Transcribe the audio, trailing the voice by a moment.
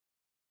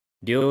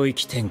領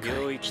域展開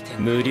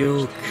無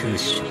料空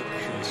襲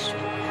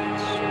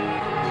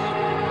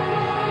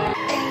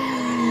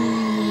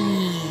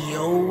Hey,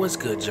 yo, what's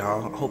good,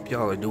 y'all? Hope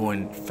y'all are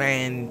doing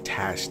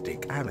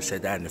fantastic. I haven't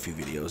said that in a few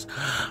videos.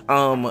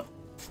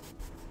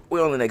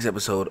 We're on the next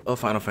episode of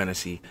Final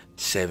Fantasy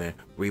VII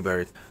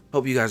Rebirth.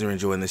 Hope you guys are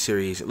enjoying the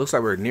series. It looks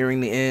like we're nearing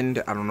the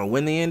end. I don't know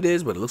when the end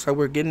is, but it looks like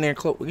we're getting there.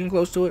 We're getting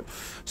close to it.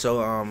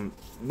 So,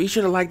 be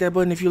sure to like that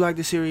button if you like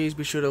the series.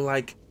 Be sure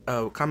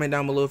to comment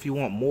down below if you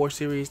want more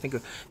series. Think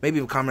of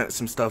maybe comment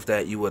some stuff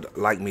that you would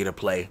like me to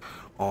play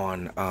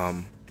on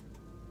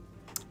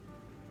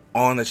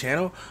the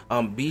channel.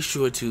 Be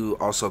sure to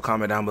also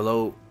comment down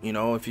below, you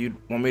know, if you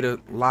want me to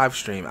live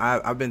stream.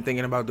 I've been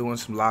thinking about doing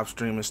some live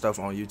streaming stuff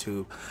on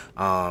YouTube.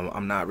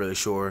 I'm not really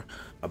sure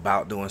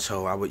about doing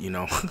so. I would, you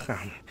know,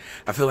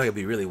 I feel like it'd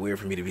be really weird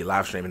for me to be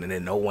live streaming and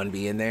then no one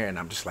be in there and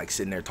I'm just like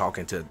sitting there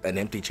talking to an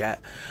empty chat.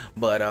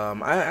 But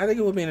I think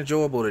it would be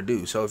enjoyable to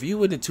do. So if you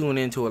would tune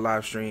into a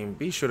live stream,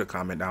 be sure to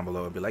comment down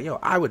below and be like, yo,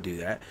 I would do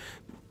that.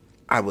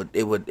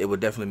 It would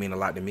definitely mean a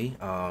lot to me,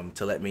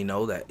 to let me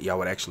know that y'all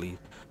would actually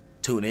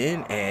tune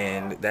in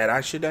and that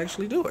I should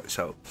actually do it.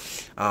 So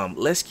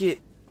let's get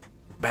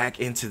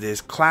back into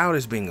this. Cloud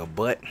is being a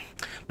butt.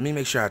 Let me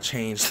make sure I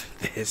change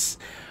this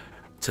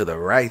to the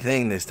right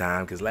thing this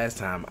time, because last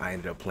time I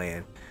ended up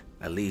playing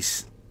at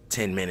least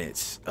 10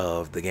 minutes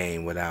of the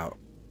game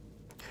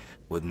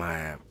with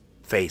my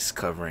face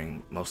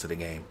covering most of the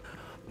game.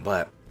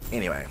 But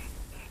anyway,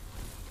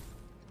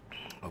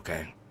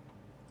 okay,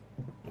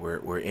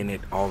 we're in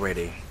it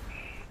already.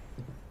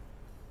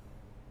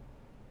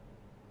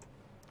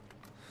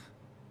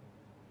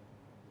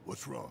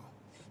 What's wrong?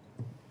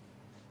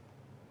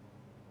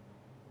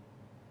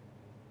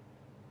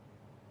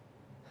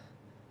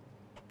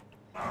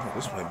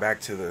 This went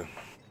back to the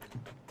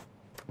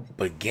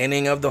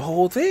beginning of the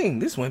whole thing.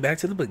 This went back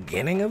to the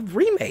beginning of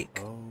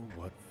remake. Oh,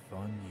 what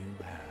fun you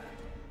had.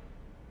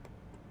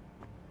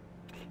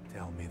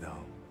 Tell me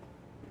though,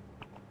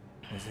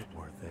 is it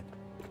worth it?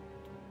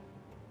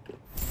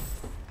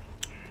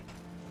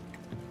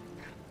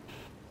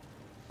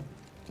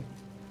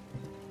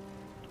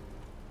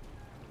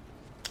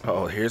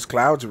 Oh, here's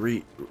Cloud's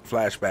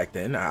flashback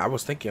then. I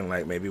was thinking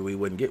like maybe we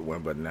wouldn't get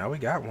one, but now we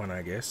got one,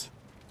 I guess.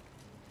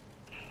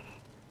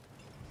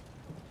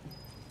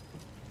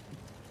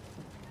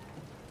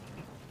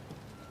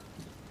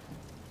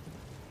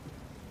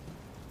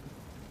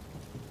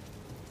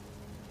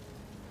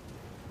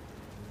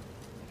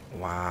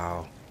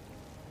 Wow.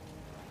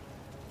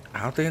 I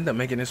hope they end up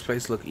making this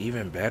place look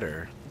even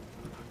better.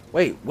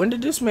 Wait, when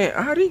did this man,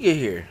 how did he get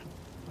here?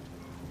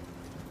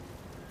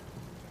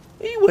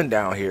 He went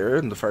down here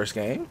in the first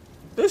game.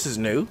 This is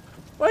new.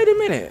 Wait a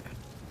minute.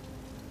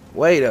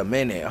 Wait a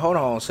minute. Hold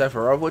on,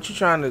 Sephiroth. What you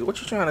trying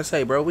to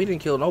say, bro? We didn't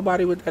kill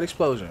nobody with that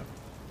explosion.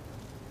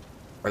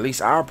 Or at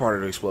least our part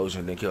of the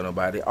explosion didn't kill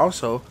nobody.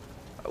 Also,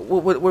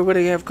 where would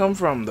they have come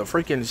from? The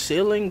freaking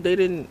ceiling?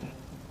 They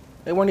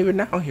weren't even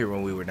down here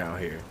when we were down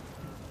here.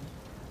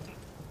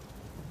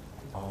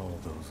 All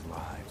those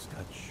lives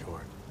cut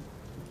short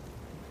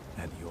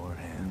at your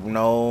hand.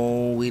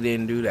 No, we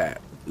didn't do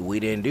that.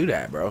 We didn't do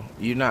that, bro.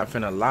 You're not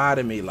finna lie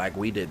to me like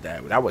we did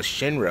that. That was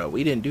Shinra.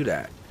 We didn't do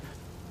that.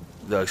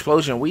 The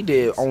explosion we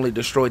did only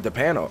destroyed the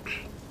panel.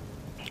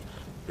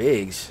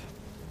 Biggs,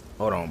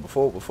 hold on.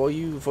 Before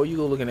you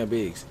go looking at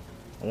Biggs,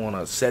 I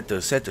wanna set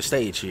the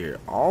stage here.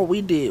 All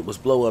we did was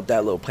blow up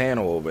that little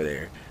panel over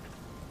there.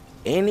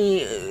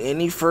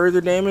 Any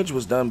further damage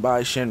was done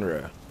by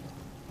Shinra.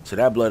 So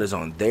that blood is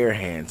on their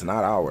hands,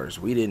 not ours.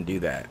 We didn't do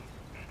that.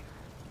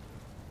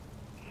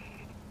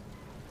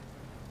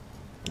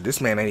 This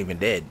man ain't even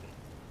dead.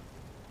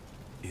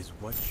 Is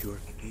what you're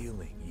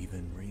feeling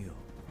even real?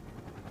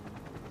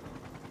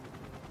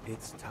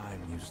 It's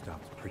time you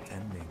stopped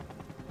pretending,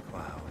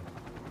 Cloud.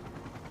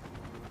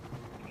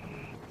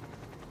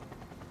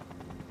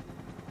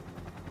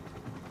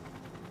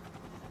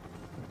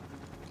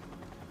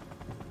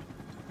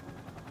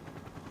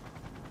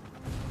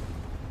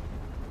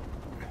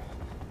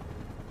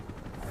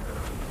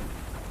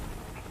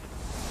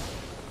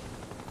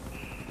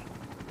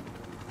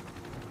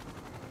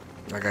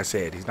 Like I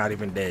said, he's not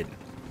even dead.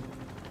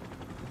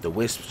 The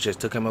wisps just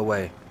took him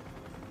away.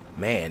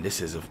 Man,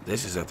 this is a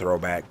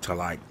throwback to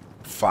like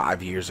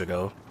 5 years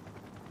ago.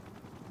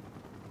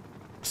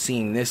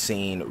 Seeing this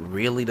scene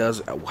really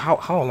does.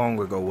 How long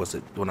ago was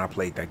it when I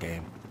played that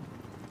game?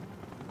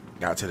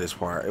 Got to this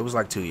part. It was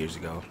like 2 years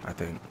ago, I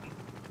think.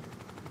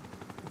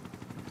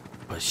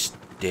 But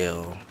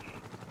still.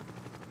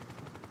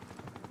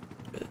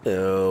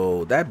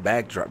 Ew, that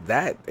backdrop.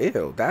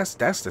 Ew, that's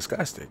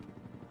disgusting.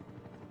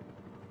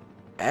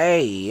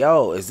 Hey,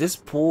 yo, is this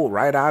pulled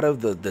right out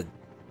of the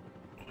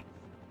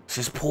is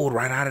this pulled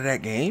right out of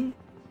that game?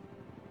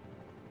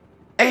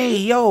 Hey,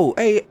 yo,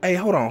 hey,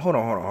 hold on.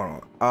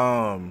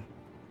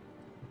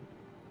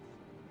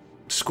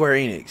 Square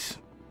Enix.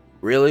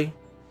 Really?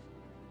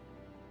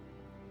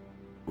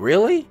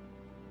 Really?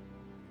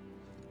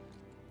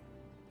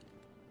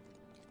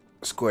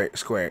 Square,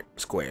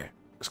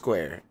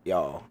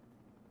 y'all.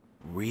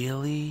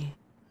 Really?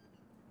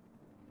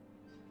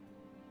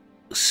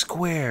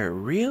 Square,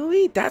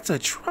 really? That's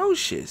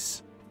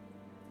atrocious.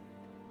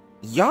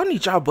 Y'all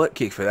need y'all butt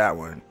kicked for that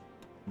one.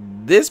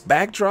 This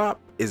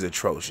backdrop is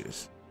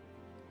atrocious.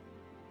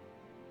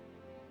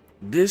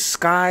 This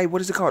sky,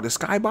 what is it called? The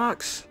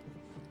skybox?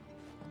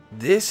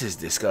 This is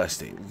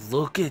disgusting.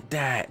 Look at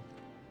that.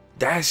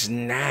 That's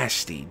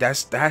nasty.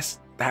 That's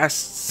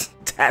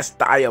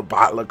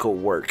diabolical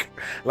work.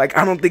 Like,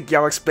 I don't think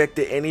y'all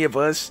expected any of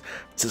us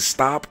to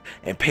stop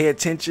and pay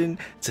attention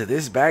to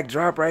this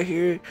backdrop right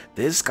here.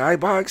 This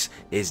skybox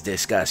is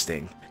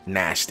disgusting.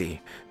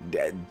 Nasty.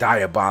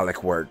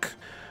 Diabolic work.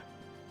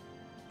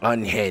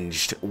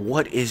 Unhinged.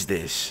 What is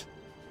this?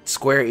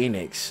 Square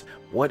Enix.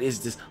 What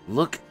is this?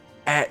 Look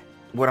at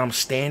what I'm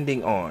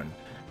standing on.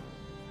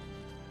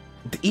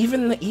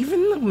 Even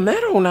the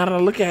metal, now that I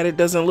look at it,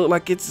 doesn't look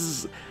like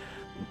it's...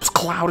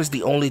 Cloud is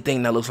the only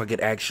thing that looks like it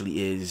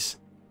actually is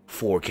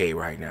 4K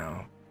right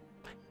now.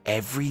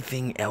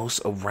 Everything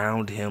else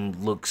around him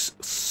looks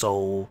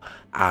so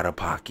out of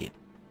pocket.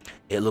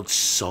 It looks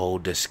so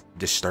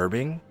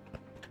disturbing.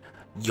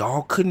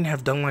 Y'all couldn't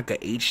have done like a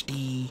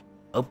HD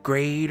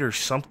upgrade or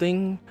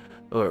something,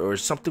 or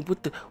something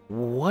with the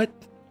what?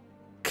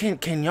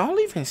 Can y'all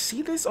even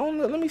see this on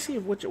the? Let me see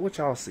what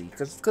y'all see,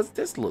 because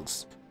this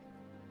looks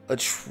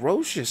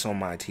atrocious on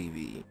my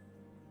TV.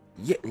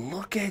 Yeah,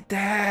 look at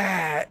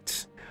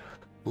that.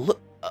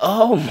 Look,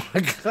 oh my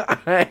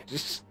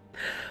gosh.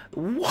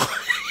 What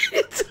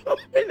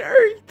on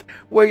earth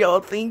were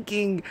y'all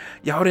thinking?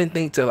 Y'all didn't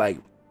think to like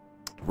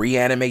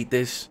reanimate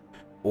this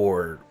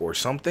or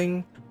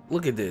something?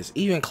 Look at this.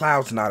 Even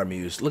Cloud's not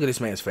amused. Look at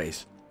this man's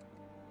face.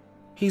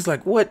 He's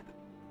like, what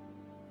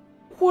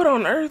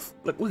on earth?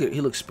 Look at,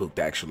 he looks spooked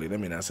actually. Let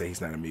me not say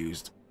he's not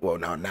amused. Well,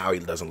 now he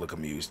doesn't look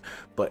amused,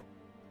 but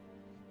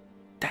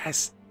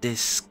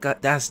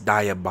that's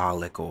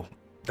diabolical.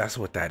 That's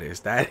what that is.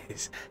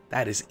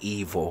 That is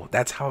evil.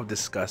 That's how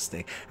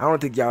disgusting. I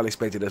don't think y'all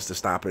expected us to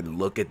stop and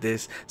look at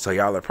this. So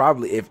y'all are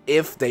probably,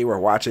 if they were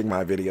watching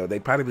my video,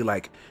 they'd probably be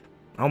like,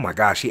 oh my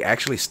gosh, he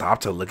actually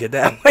stopped to look at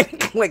that.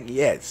 like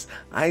yes,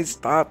 I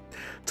stopped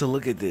to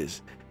look at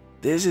this.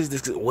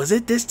 Was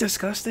it this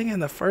disgusting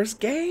in the first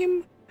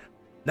game?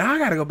 Now I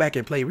gotta go back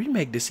and play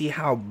remake to see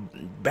how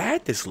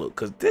bad this looked,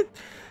 cause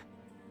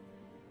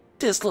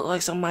this looked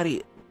like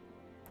somebody.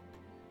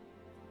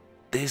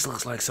 This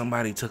looks like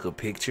somebody took a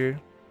picture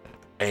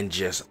and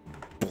just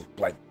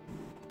like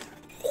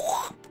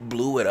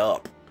blew it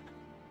up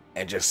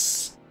and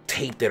just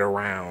taped it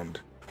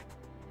around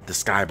the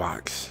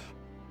skybox.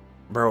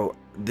 Bro,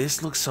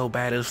 this looks so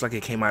bad. It looks like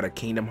it came out of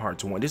Kingdom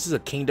Hearts 1. This is a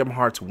Kingdom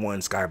Hearts 1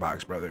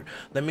 skybox, brother.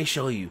 Let me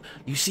show you.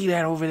 You see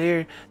that over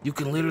there? You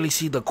can literally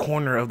see the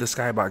corner of the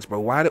skybox,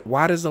 bro.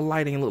 Why does the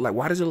lighting look like?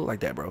 Why does it look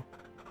like that, bro?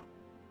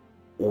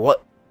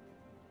 What?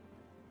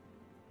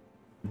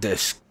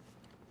 This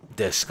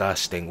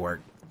disgusting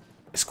work.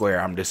 Square,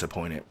 I'm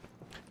disappointed.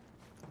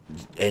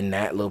 In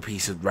that little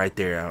piece of right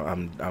there,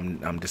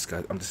 I'm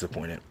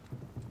disappointed.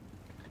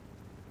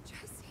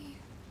 Jesse.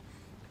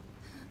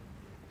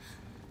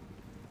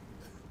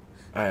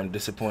 I am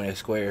disappointed,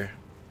 Square.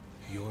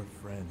 Your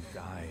friend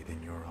died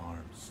in your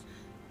arms,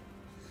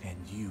 and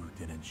you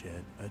didn't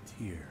shed a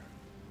tear.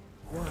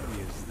 Why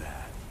is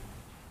that?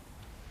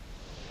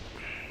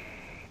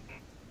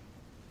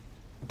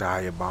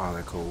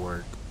 Diabolical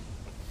work.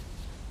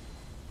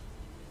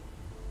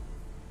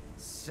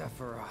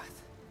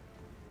 Sephiroth.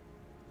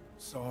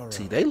 Sorrow.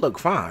 See, they look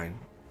fine.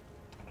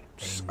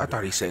 I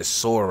thought he said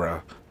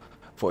Sora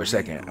for a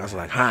second. I was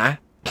like, huh?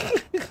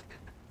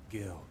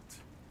 Guilt.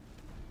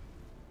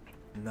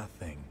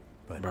 Nothing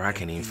but. Bro, I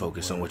can't even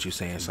focus on what you're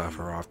saying,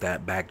 Sephiroth.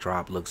 That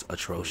backdrop looks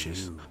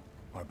atrocious. You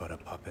are but a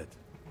puppet.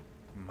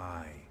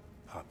 My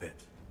puppet.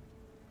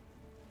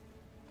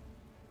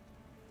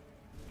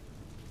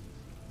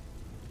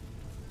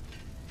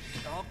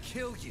 I'll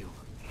kill you.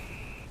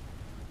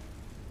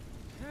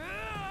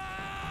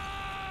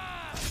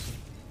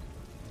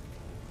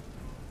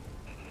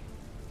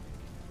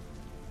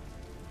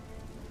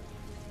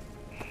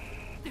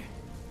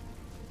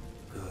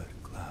 Good,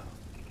 Cloud.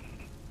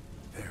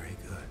 Very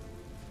good.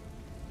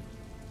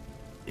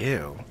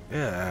 Ew.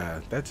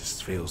 Yeah, that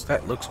just feels,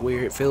 that looks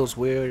weird. It feels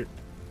weird.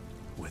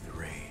 With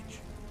rage.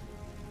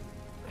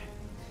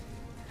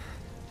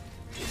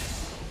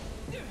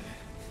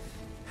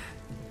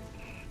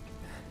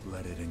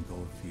 Let it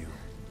engulf you.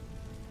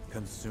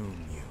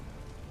 Consume you.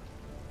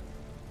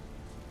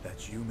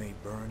 That you may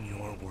burn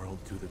your world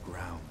to the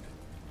ground.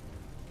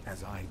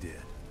 As I did.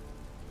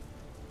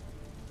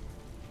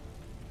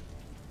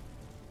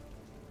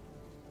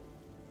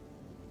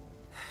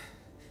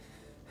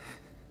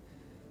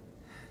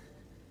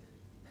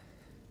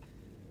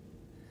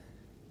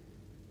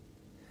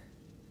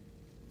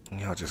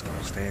 Y'all just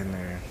gonna stand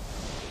there.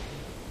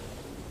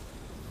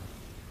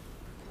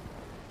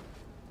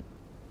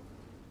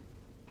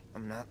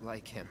 I'm not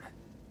like him.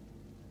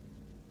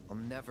 I'll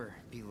never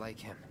be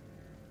like him.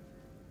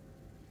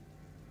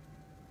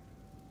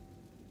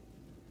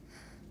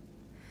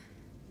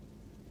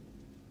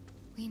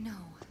 We know.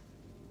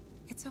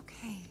 It's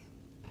okay.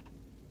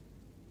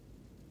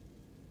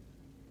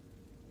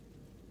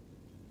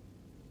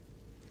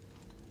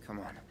 Come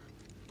on.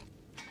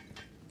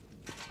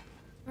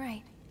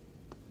 Right.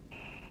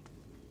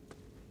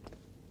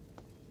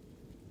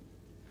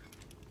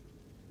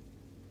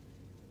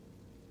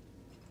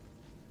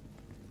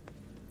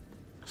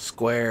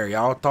 Square,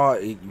 y'all thought,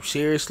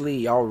 seriously,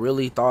 y'all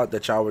really thought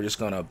that y'all were just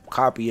gonna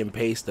copy and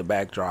paste the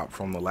backdrop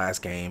from the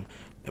last game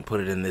and put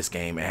it in this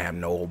game and have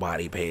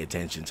nobody pay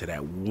attention to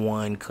that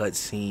one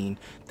cutscene,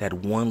 that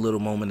one little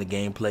moment of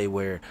gameplay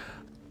where,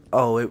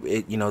 oh,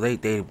 you know,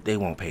 they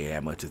won't pay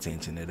that much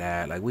attention to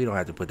that. Like, we don't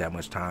have to put that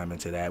much time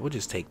into that. We'll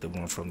just take the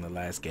one from the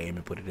last game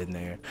and put it in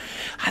there.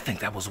 I think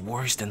that was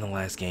worse than the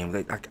last game.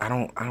 Like, I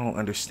don't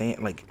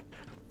understand. Like,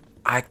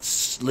 I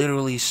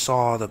literally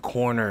saw the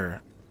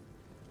corner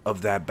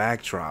of that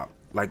backdrop,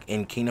 like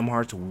in Kingdom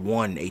Hearts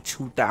 1, a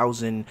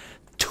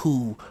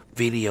 2002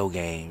 video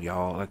game,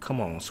 y'all. Like, come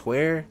on,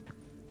 Square.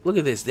 Look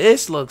at this.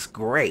 This looks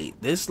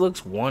great. This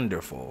looks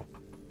wonderful.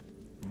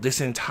 This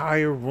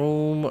entire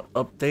room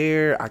up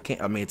there, I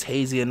mean, it's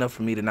hazy enough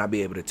for me to not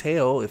be able to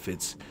tell if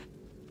it's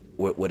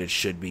what it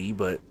should be,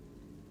 but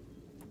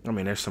I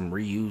mean, there's some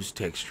reused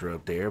texture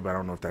up there, but I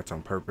don't know if that's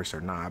on purpose or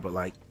not. But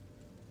like, you know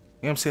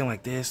what I'm saying?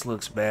 Like, this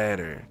looks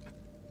better.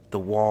 The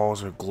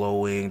walls are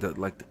glowing.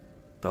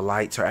 The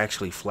lights are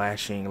actually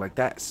flashing. Like,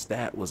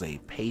 that was a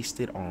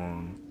pasted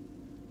on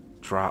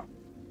drop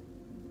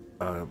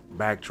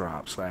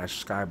backdrop /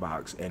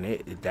 skybox, and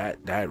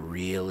that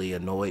really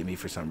annoyed me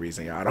for some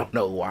reason. I don't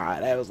know why.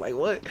 That was like,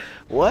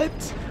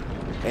 what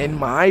in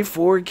my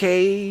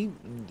 4K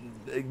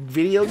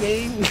video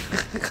game?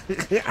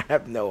 I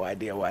have no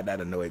idea why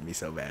that annoyed me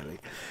so badly.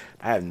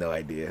 I have no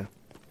idea.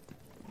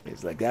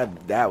 It's like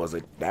that was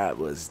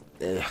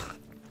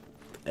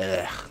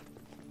ugh.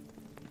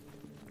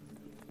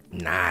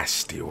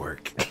 Nasty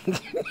work.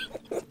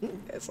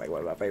 That's like one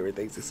of my favorite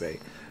things to say.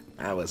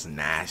 That was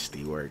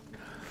nasty work.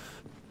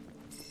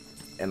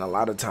 And a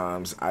lot of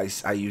times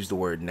I use the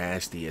word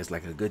nasty as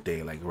like a good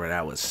thing, like where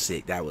that was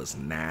sick, that was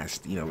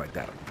nasty, you know, like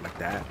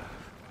that.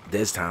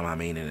 This time I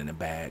mean it in a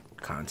bad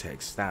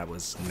context. That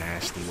was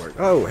nasty work.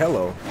 Oh,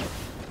 hello.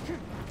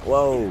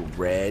 Whoa,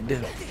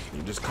 Red.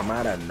 You just come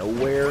out of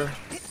nowhere.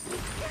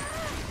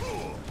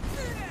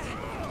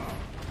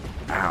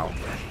 Ow.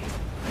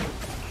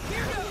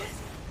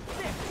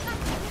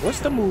 What's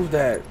the move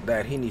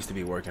that he needs to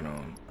be working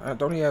on?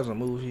 Don't he have some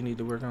moves he need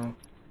to work on?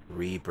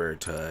 Reaper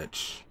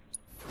touch.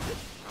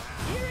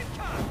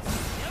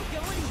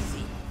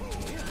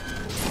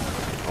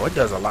 Oh, it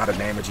does a lot of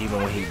damage even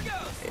when he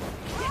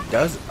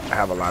does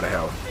have a lot of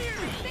health.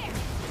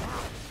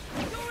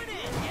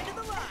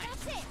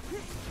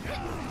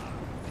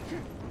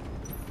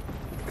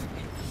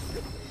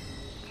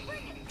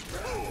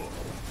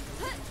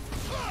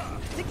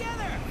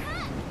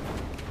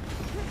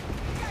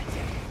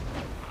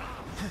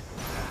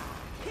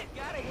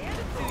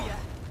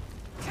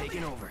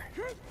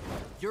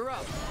 You're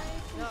up.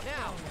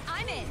 Now.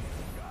 I'm in.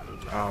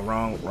 Oh,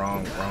 wrong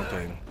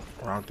thing.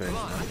 Wrong thing.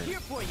 Here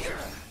for you.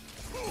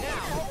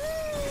 Now.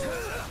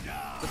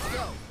 Let's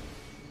go.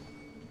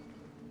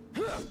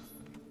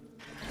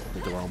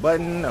 Hit the wrong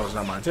button. That was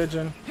not my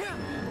intention.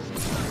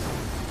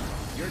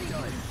 You're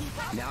done.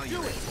 Now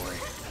you're ready for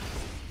it.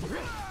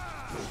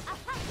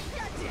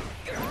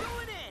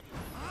 Going in.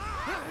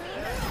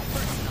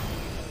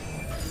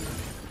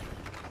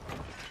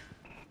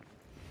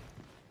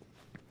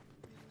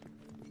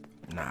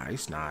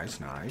 Nice.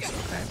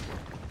 Okay.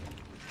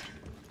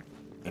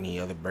 Any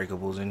other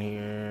breakables in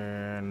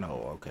here?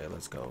 No. Okay,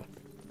 let's go.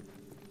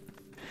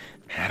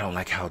 I don't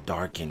like how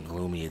dark and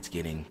gloomy it's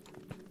getting.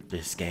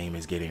 This game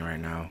is getting right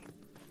now.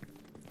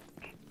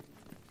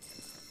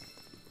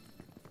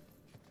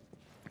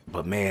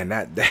 But man,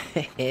 that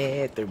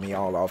threw me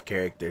all off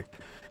character.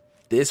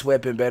 This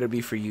weapon better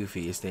be for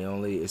Yuffie. She's the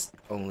only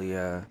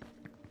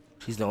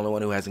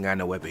one who hasn't got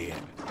no weapon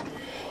yet.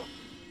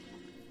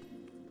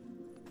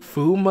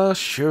 Fuma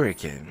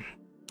Shuriken.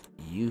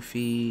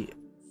 Yuffie,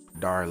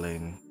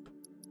 darling.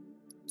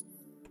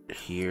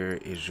 Here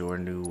is your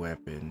new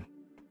weapon.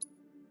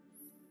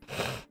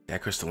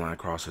 That crystalline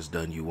cross has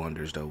done you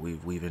wonders, though.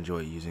 We've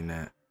enjoyed using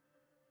that.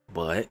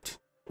 But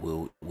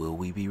will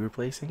we be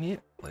replacing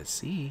it? Let's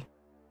see.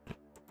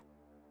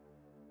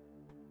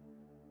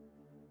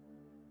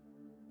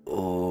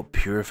 Oh,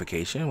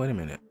 purification. Wait a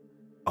minute.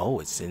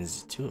 Oh, it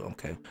sends to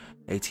okay.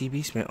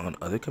 ATB spent on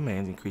other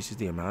commands increases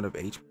the amount of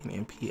HP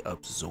and MP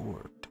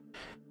absorbed.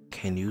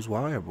 Can use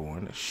while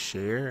airborne.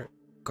 Shares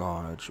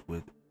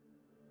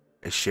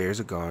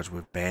a gauge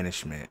with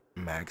banishment.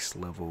 Max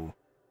level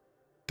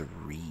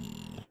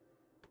 3.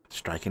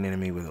 Strike an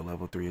enemy with a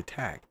level 3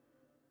 attack.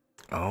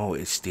 Oh,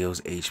 it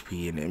steals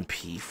HP and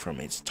MP from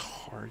its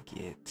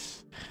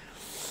target.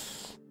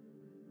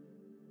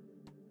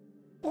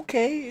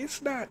 Okay,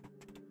 it's not.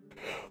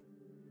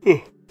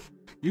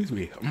 Excuse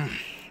me.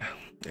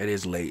 It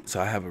is late,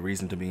 so I have a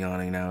reason to be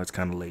yawning now. It's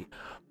kind of late,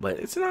 but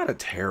it's not a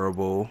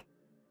terrible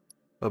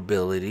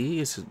ability.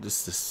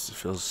 This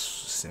feels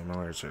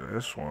similar to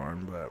this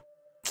one, but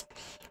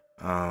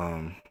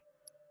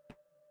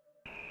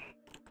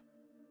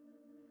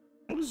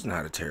it's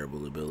not a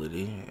terrible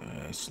ability.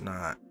 It's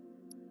not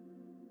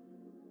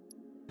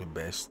the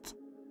best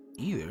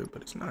either,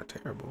 but it's not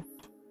terrible.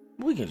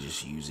 We can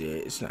just use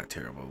it. It's not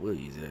terrible. We'll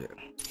use it.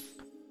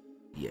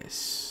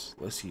 Yes,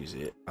 let's use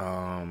it.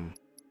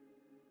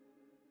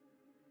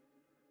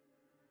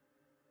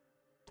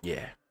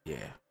 Yeah,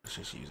 let's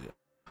just use it.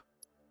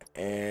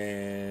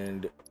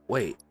 And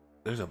wait,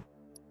 there's a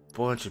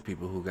bunch of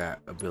people who got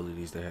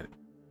abilities that had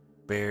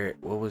Barrett.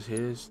 What was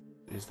his?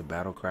 Is the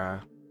battle cry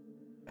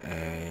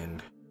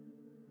and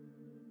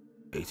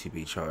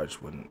ATB charge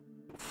when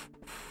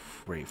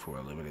free for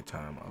a limited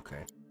time.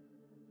 Okay.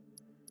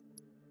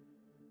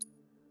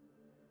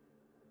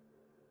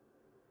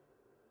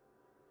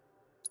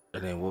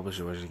 And then what was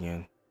yours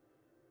again?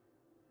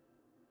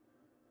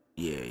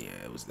 Yeah,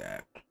 it was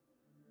that.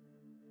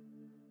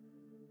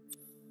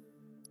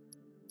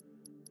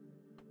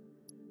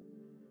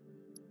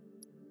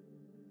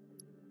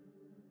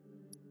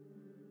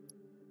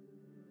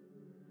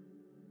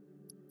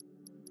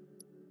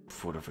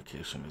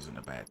 Fortification isn't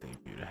a bad thing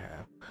for you to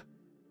have.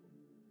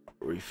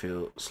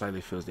 Refill slightly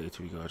fills the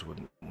ATB gauge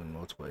when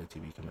multiple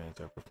ATB commands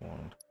are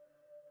performed.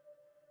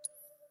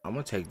 I'm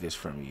gonna take this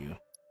from you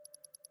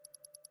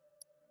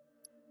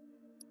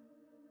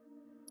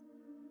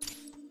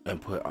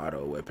and put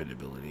auto weapon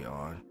ability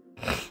on.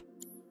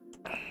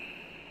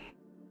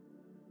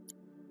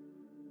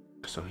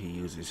 So he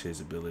uses his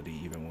ability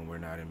even when we're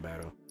not in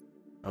battle.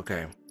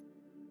 Okay.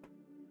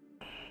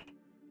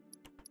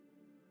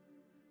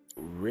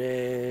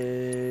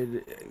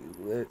 Red,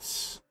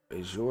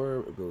 is your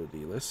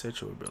ability. Let's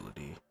set your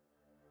ability.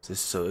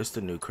 So it's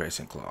the new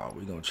Crescent Claw.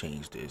 We're gonna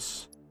change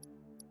this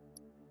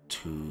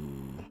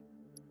to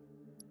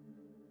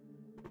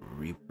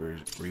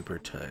Reaper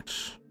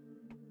Touch.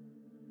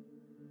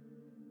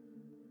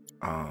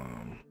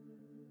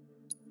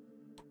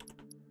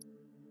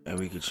 And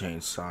we could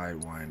change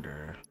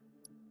Sidewinder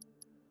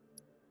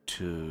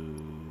to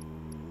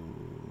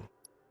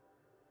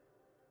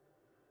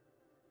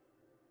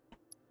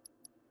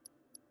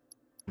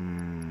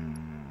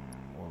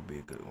what would be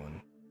a good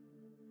one?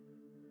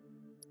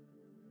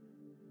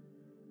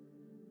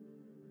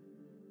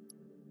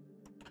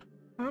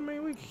 I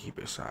mean, we can keep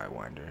it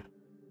Sidewinder.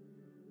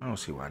 I don't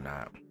see why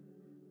not.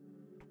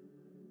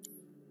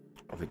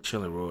 I think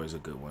Chilling Roar is a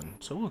good one,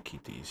 so we'll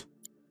keep these.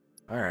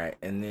 All right,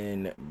 and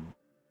then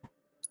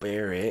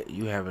Barrett,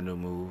 you have a new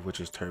move, which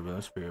is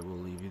Turbulent Spirit. We'll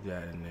leave you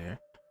that in there.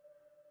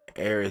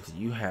 Aerith,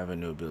 you have a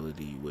new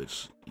ability,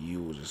 which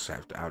you will just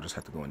have to. I'll just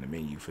have to go in the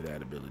menu for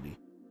that ability.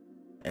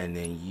 And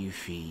then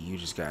Yuffie, you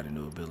just got a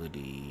new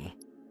ability.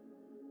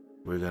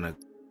 We're gonna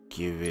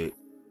give it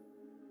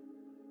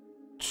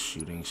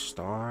Shooting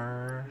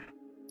Star.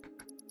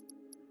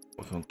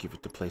 We're gonna give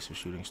it the place of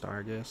Shooting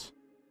Star, I guess.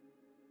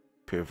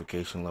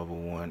 Purification level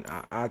 1.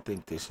 I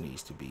think this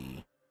needs to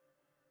be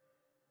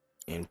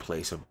in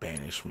place of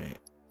Banishment,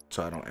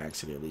 so I don't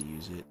accidentally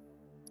use it.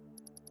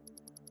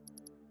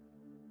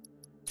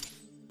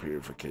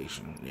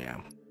 Purification, yeah.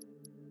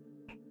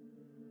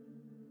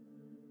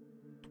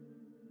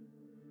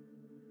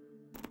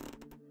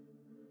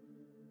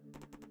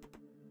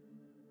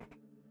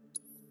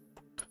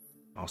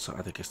 Also,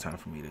 I think it's time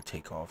for me to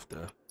take off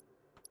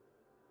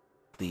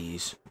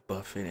these.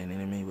 Buffing an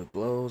enemy with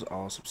blows.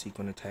 All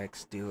subsequent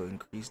attacks deal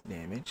increased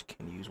damage.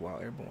 Can use while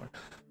airborne.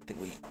 I think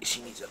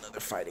she needs another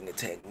fighting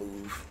attack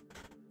move.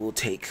 We'll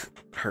take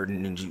her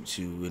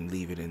ninjutsu and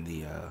leave it in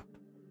the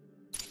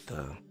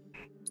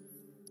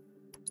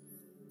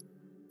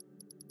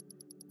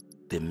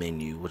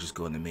menu. We'll just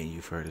go in the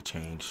menu for her to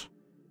change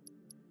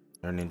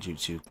her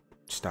ninjutsu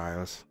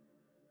styles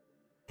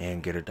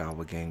and get her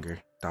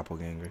doppelganger.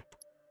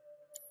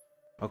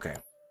 Okay.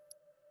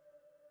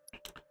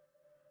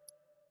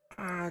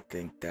 I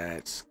think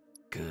that's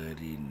good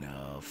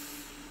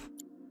enough.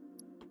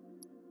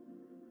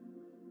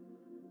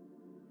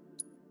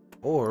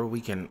 Or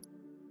we can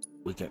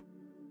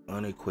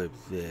unequip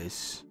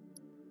this,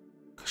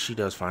 because she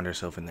does find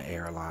herself in the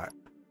air a lot.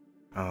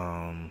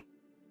 And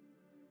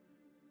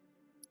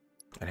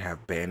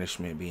have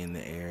Banishment be in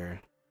the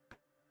air.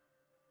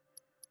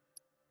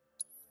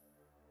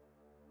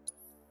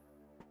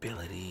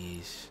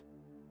 Abilities.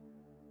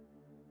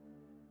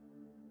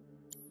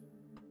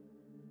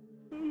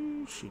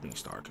 Shooting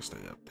Star can stay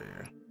up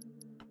there.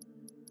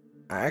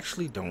 I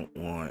actually don't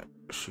want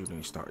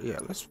Shooting Star. Yeah,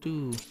 let's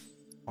do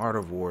Art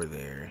of War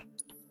there.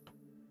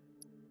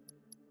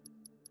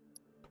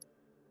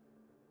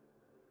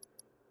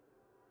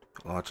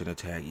 Launch an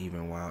attack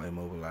even while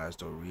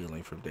immobilized or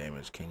reeling from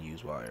damage. Can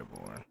use while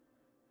airborne.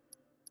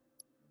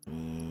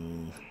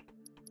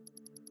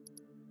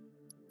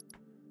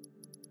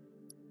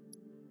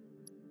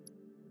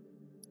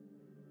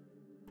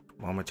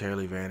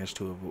 Momentarily vanish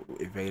to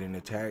evade an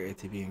attack.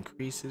 ATB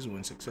increases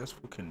when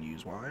successful. Can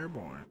use while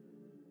airborne.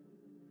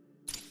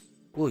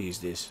 We'll use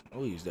this.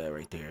 We'll use that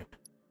right there.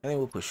 And then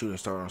we'll put Shooting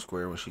Star on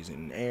square when she's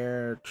in the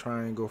air.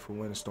 Triangle for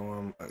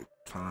Windstorm.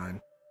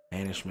 Fine.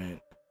 Banishment.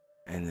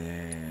 And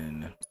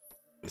then,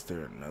 is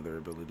there another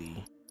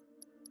ability?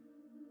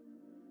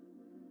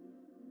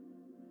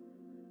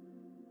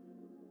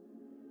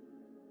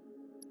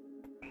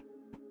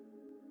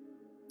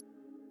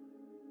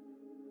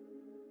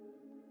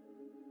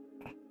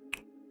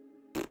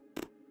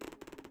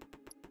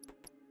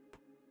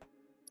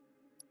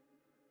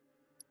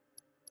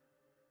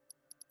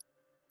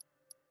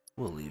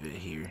 we'll leave it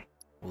here.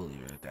 We'll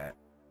leave it at that.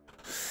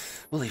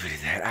 We'll leave it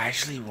at that. I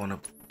actually want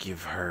to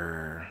give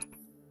her.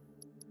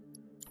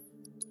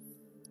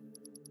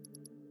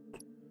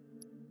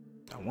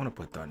 I want to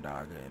put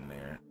Thundaga in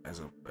there as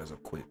a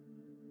quick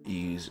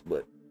use,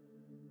 but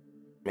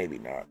maybe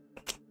not.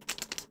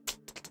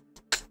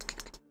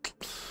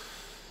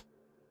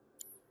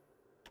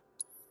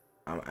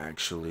 I'm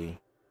actually,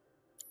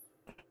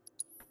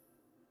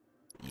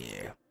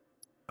 yeah,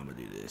 I'm gonna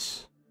do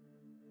this.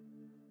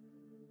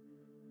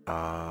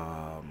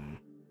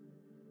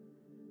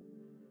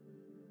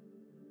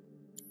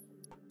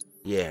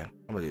 Yeah,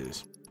 I'm gonna do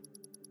this.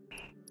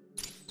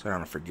 So I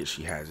don't forget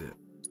she has it.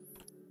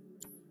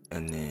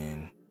 And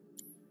then,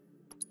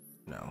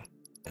 no,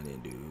 and then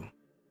do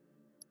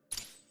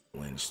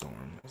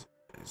Windstorm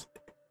as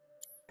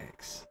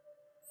X.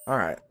 All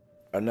right,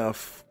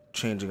 enough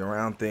changing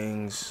around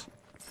things.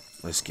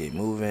 Let's get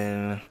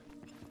moving.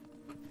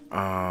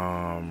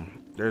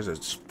 There's a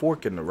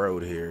fork in the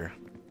road here.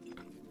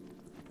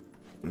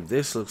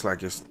 This looks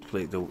like it's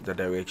the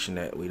direction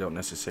that we don't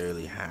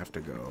necessarily have to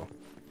go,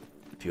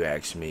 if you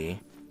ask me.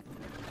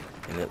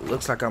 And it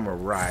looks like I'm a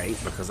right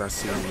because I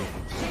see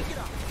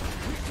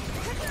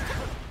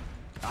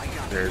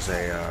there's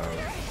a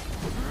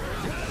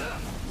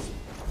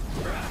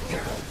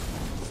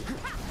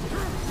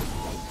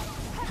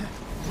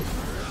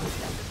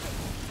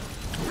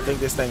I think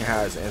this thing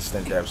has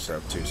instant death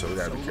stuff too, so we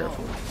gotta be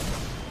careful.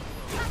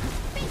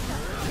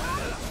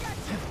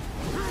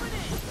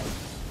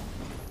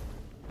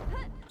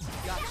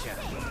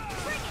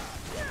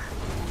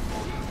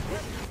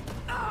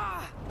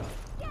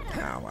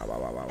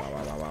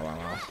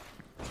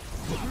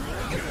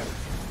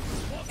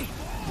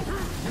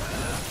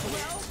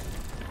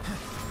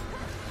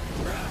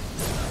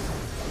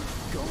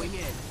 Going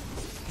in.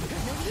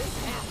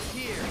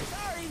 Here.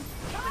 Sorry.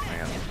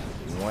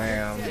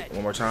 Wham.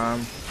 One more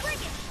time.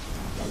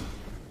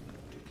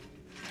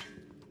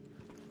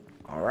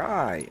 All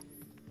right.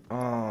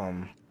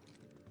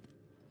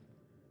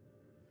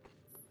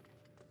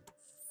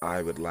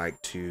 I would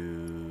like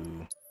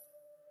to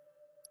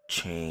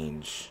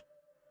change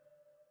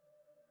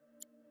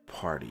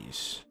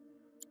parties.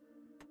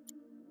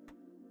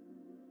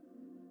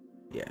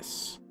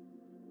 Yes.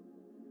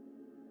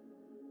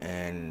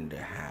 And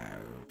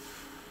have,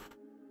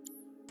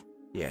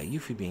 yeah,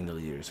 Yuffie being the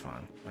leader is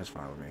fine. That's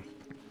fine with me.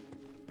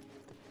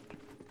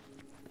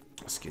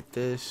 Let's get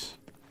this.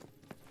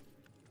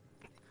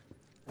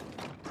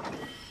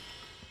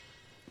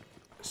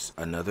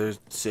 Another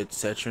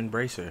Cetron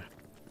Bracer.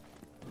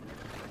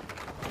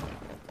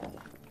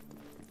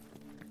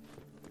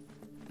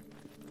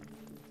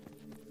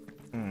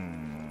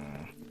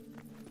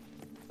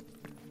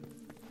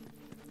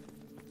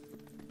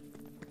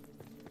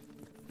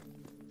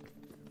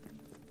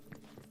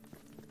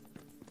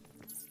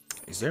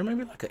 Is there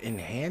maybe like an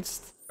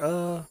enhanced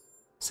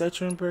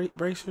Cetron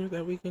Bracer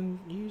that we can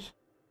use?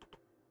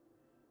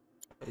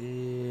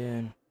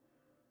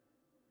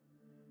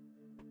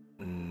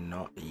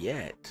 Not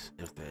yet,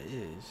 if there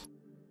is.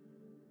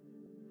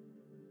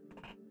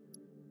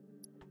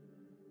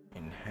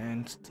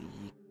 Enhanced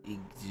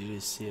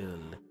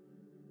Yggdrasil.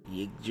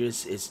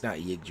 It's not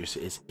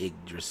Yggdrasil, it's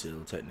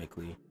Yggdrasil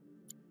technically.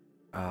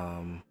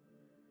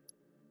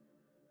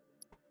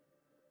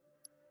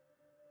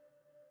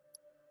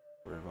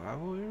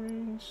 Revival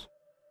earrings?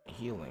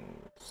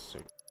 Healing.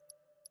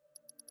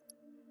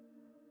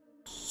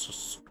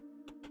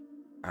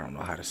 I don't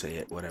know how to say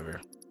it,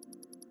 whatever.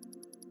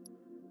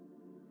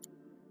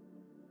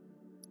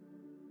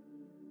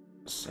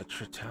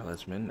 Cetra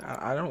Talisman.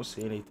 I don't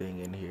see anything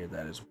in here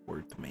that is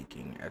worth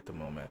making at the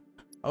moment.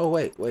 Oh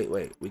wait.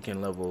 We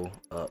can level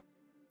up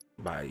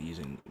by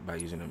using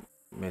a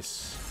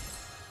Miss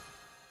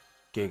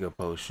Giga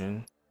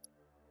Potion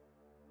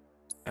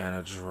and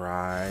a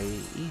dry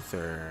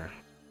ether,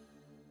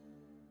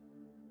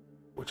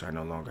 which I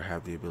no longer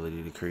have the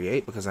ability to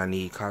create because I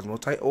need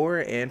Cosmotite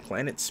ore and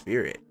Planet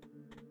Spirit.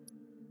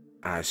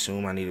 I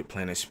assume I needed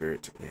Planet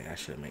Spirit. Yeah, I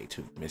should have made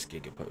 2 Miss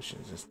Giga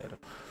Potions instead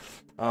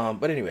of.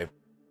 But anyway,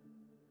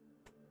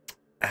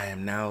 I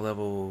am now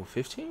level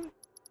 15.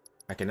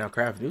 I can now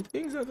craft new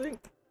things, I think.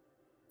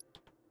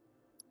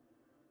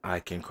 I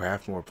can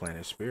craft more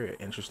Planet Spirit,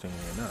 interestingly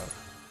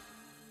enough.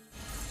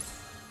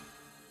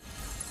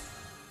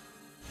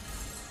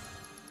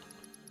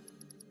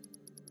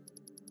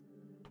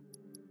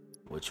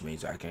 Which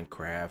means I can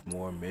craft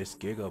more Miss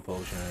Giga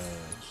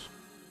Potions.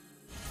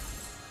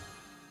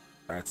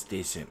 That's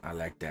decent. I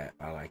like that.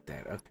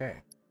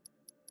 Okay.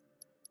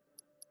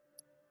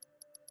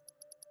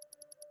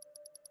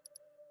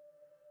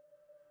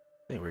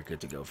 I think we're good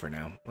to go for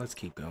now. Let's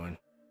keep going.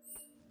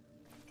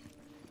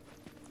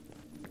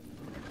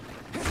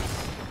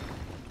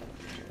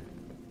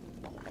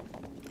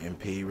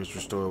 MP was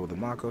restored with a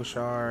Mako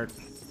shard.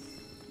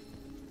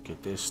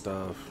 Get this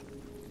stuff.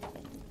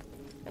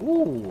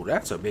 Ooh,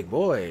 that's a big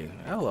boy.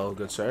 Hello,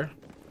 good sir.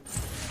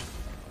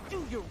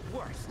 Do your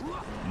worst.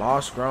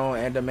 Moss grown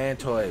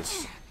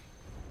Adamantoise.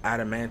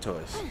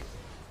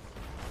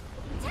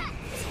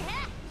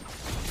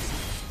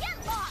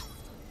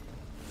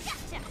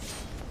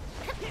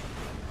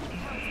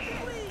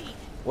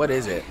 What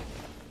is it?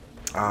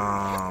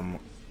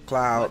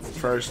 Cloud,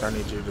 first I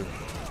need you to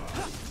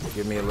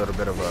give me a little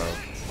bit of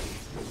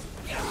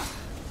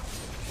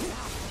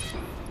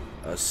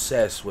a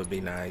assess would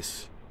be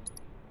nice.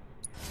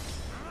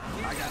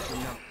 I got you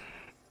now.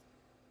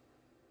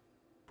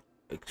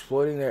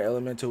 Exploiting their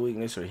elemental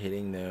weakness or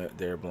hitting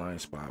their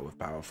blind spot with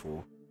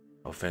powerful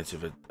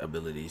offensive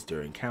abilities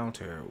during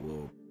counter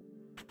will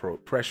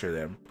pressure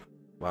them.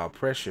 While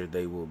pressured,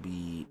 they will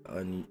be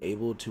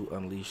unable to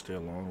unleash their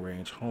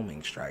long-range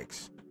homing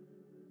strikes.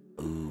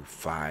 Ooh,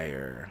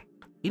 fire.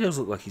 He does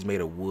look like he's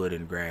made of wood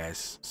and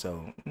grass,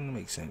 so it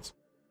makes sense.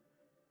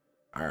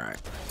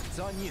 Alright. It's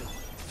on you.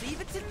 Leave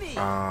it to me.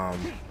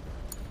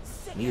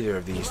 Neither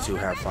of these two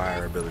have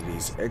fire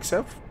abilities,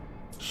 except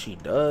she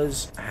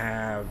does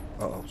have...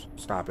 Uh-oh,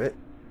 stop it.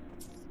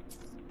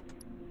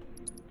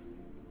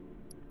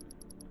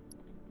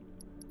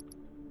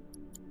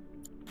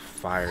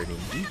 Fire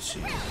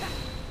ninjutsu.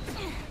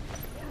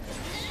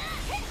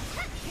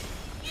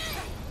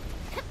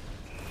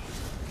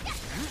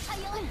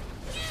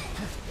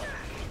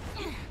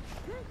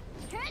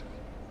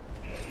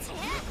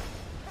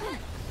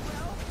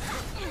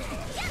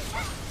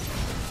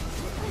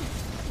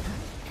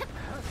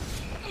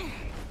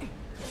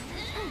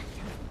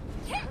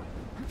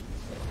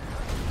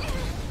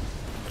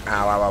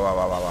 Ow, ow, ow, ow,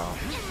 ow, ow, ow.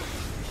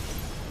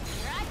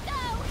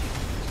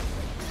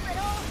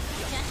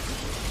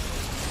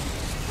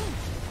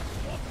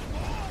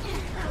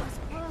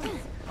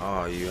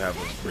 Oh, you have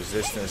a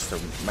resistance to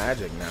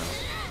magic now.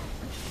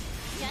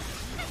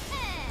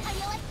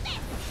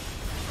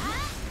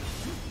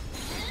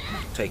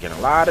 Taking a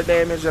lot of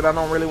damage that I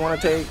don't really want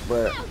to take,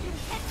 but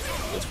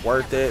it's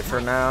worth it for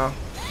now.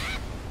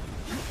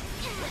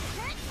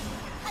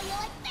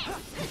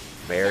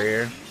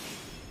 Barrier.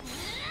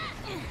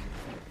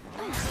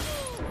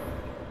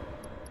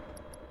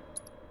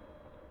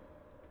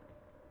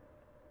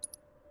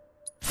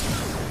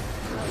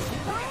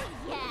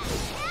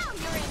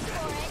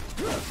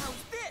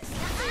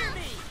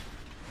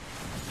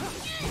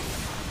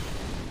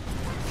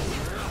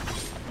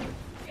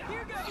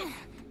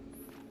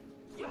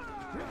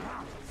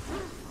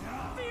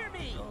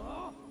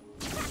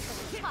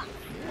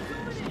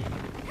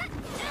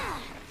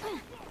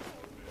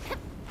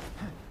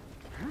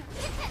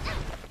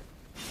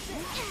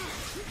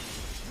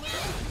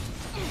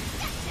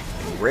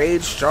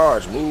 Rage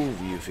charge. Move,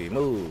 Yuffie.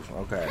 Move.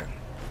 Okay.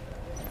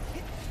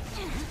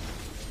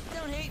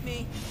 Don't hate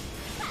me.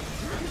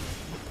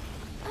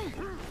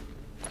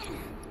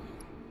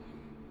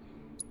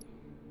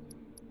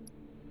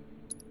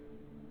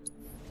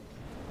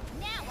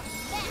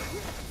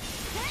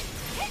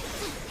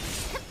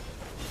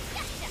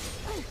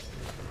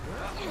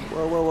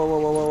 Whoa, whoa, whoa, whoa,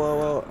 whoa, whoa, whoa,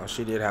 whoa. Oh,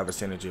 she did have a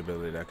synergy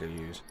ability that I could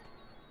use.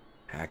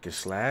 Hack and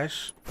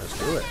slash. Let's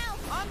do it.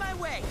 On my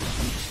way.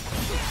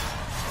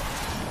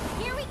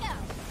 Here we go.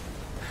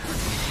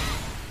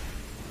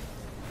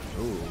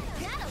 Ooh.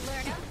 That'll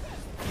learn 'em.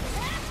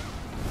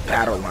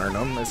 That'll learn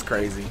them. That's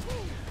crazy.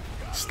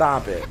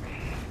 Stop it. Got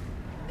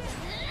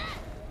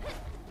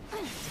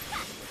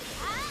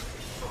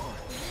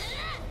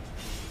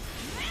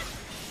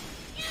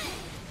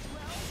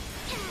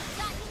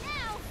you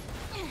now.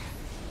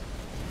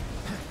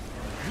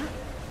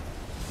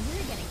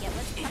 You're gonna get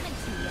what's coming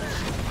to you.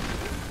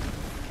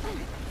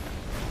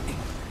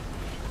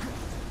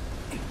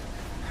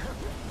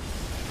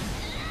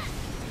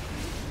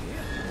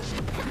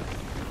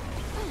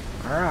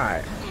 All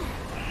right.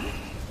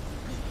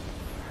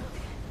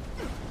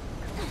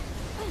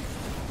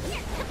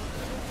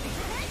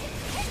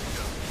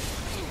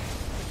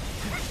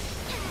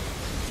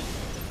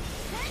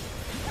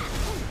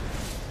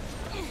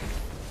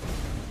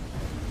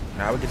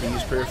 Now we get to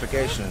use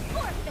purification.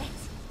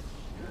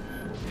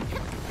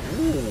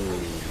 Ooh.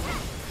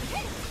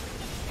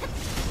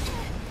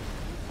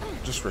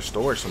 Just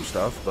restore some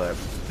stuff, but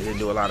it didn't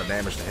do a lot of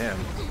damage to him.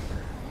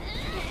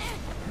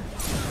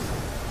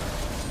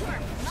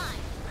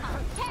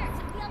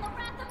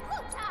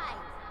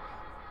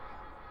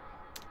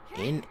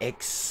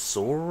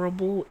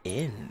 Inexorable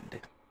end.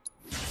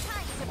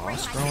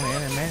 Moss grown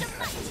anime.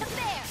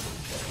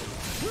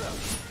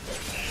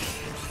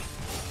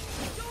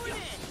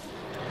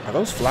 Are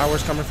those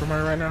flowers coming from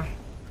her right now?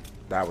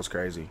 That was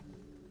crazy.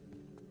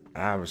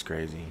 That was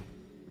crazy.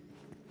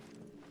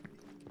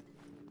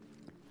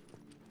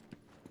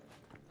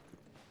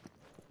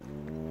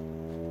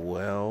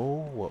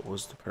 Well, what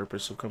was the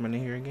purpose of coming in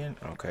here again?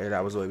 Okay,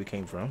 that was the way we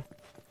came from.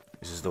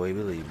 This is the way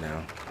we leave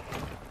now.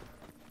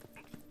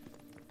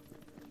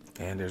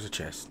 And there's a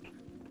chest.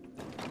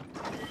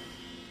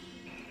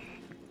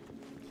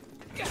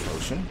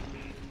 Potion.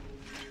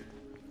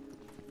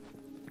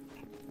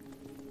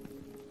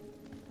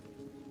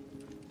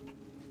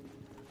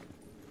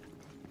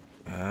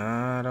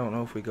 I don't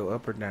know if we go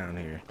up or down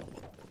here.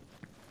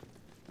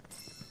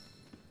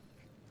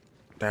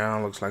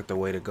 Down looks like the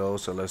way to go,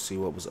 so let's see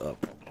what was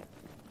up.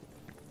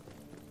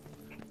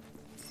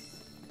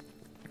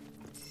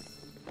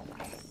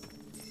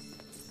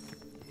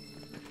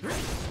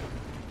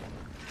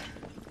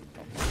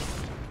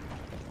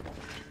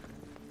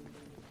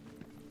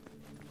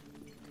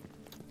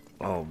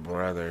 Oh,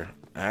 brother.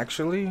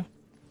 Actually,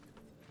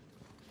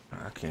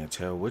 I can't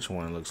tell which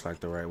one looks like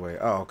the right way.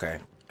 Oh, okay.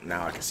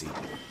 Now I can see.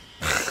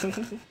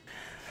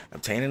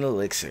 Obtain an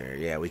elixir.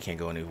 Yeah, we can't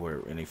go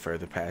anywhere any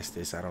further past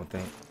this, I don't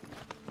think.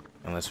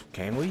 Unless,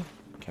 can we?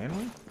 Can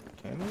we?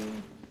 Can we?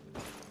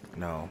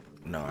 No.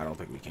 No, I don't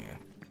think we can.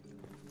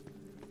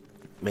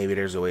 Maybe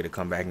there's a way to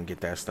come back and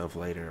get that stuff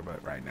later,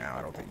 but right now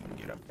I don't think you can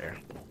get up there.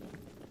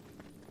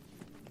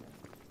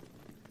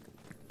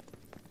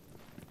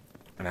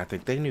 And I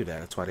think they knew that.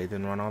 That's why they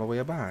didn't run all the way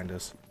up behind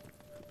us.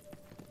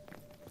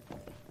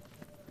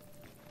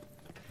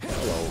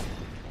 Hello.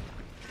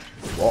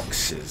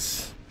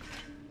 Boxes.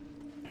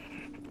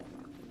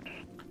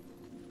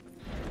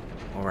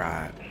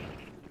 Alright.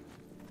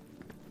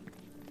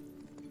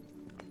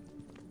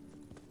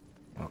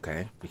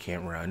 Okay, we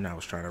can't run. I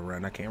was trying to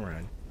run. I can't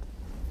run.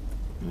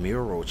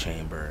 Mural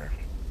chamber.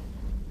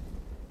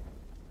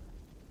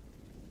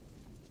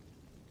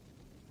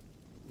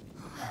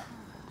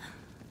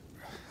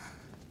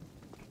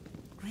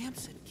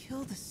 Gramps would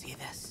kill to see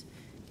this.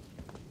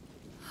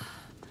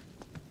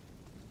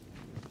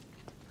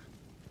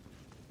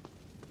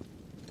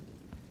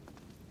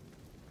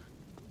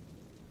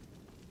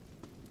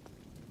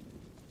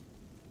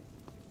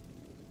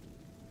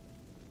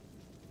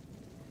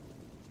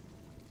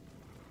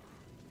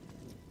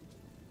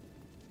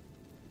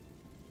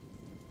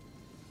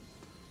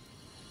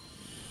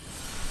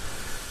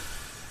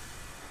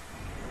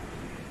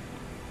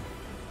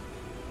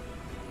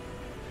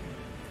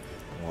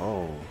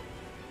 Whoa.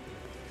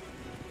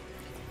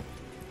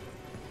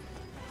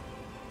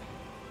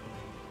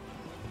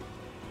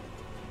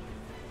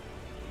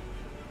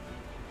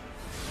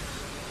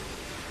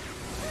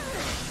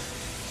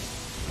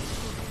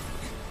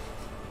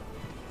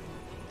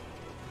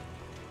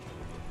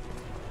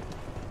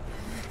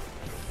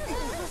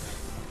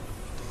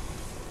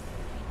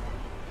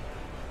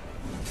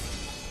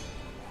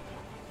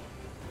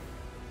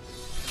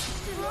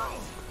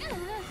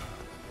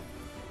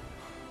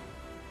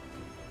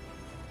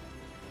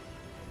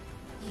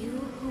 You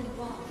who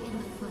walk in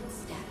the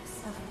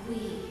footsteps of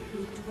we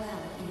who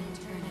dwell in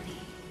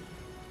eternity.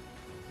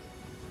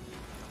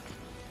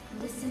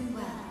 Listen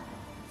well,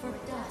 for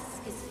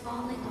dusk is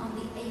falling on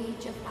the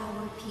age of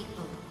our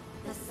people,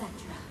 the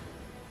Cetra.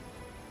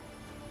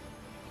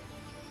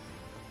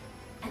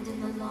 And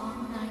in the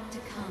long night to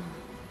come,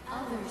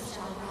 others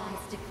shall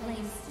rise to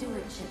claim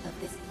stewardship of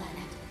this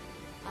planet.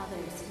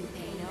 Others who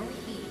pay no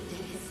heed to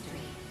history.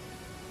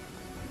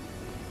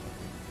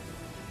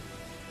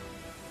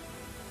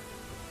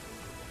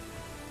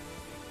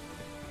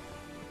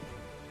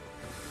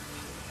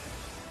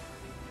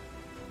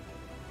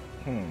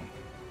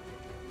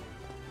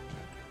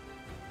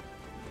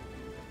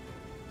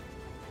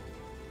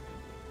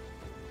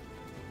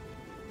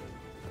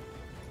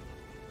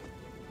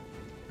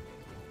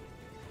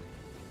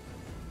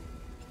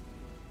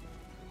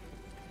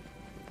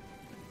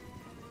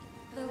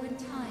 Though in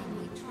time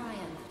we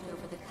triumphed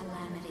over the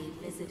calamity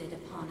visited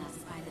upon us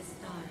by the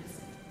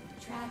stars,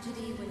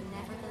 tragedy would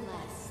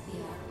nevertheless be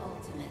our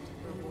ultimate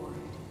reward.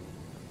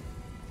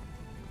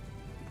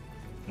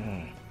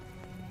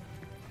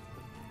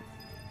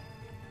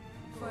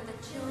 For the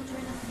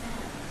children of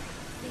men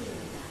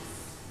feared us.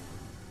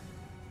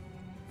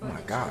 Oh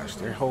my gosh,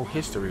 their whole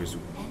history is...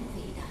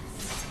 Envied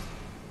us.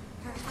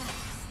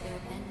 Perhaps their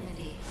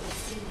enmity was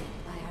sealed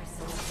by our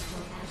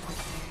celestial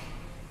adversary.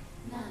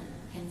 None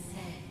can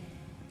say.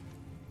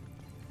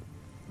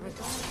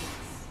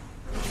 Regardless,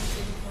 we have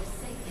been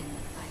forsaken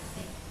by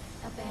fate,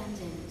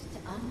 abandoned to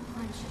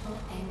unquenchable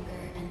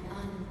anger and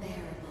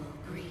unbearable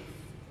grief,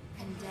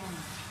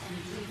 condemned and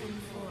driven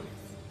forth,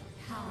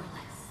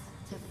 powerless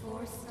to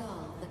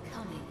forestall the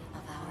coming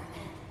of our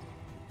end.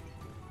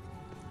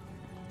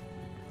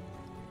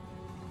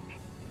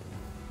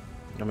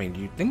 I mean,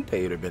 you'd think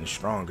they would have been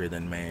stronger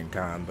than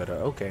mankind, but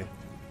okay.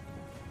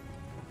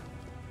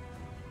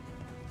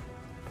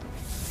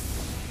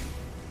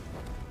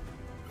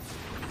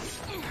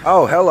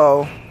 Oh,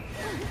 hello.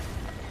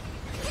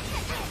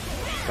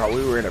 Thought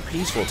we were in a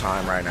peaceful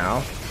time right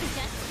now.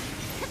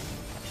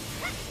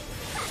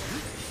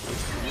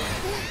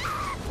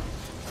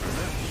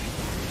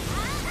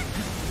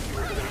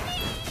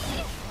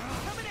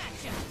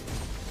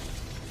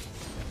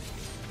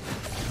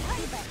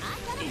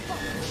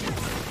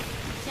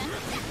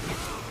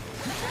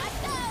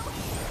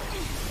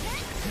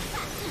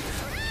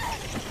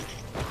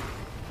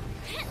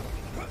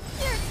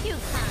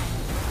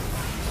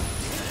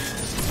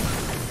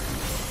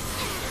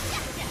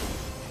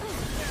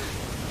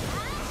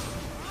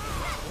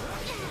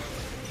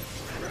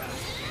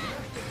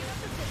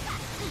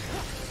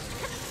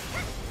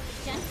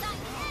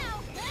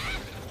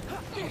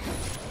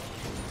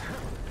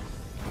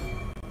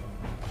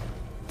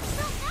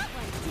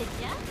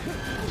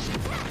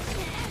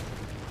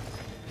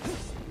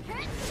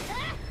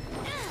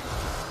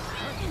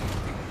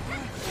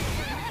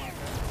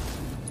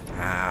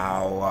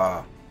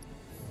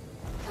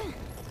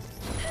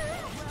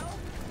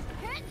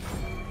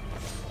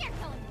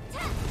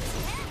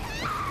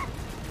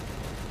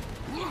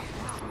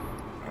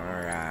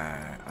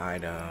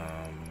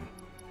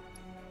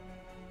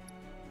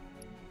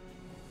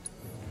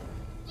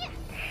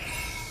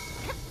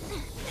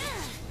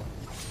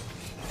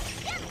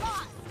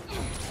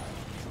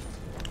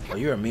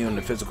 you're immune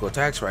to physical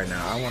attacks right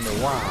now. I wonder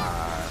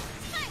why.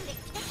 Time to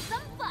kick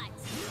some butt.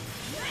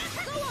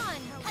 Go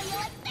on. How you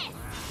like this?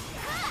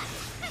 Ha!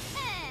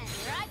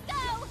 Here I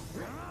go.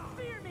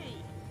 Fear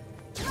me.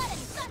 Blood and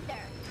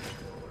thunder.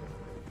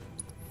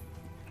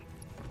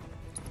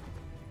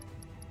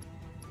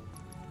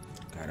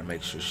 Gotta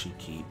make sure she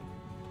keep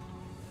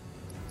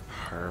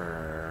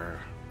her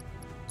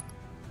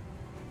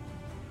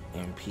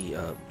MP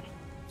up.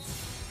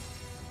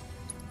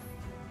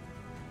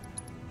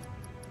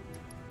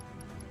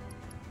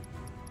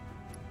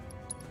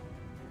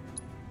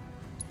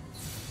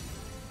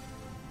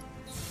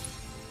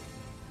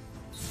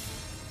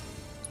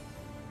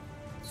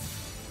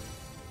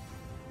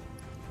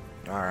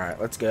 All right,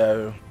 let's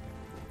go.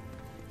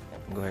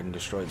 Go ahead and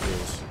destroy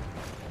this.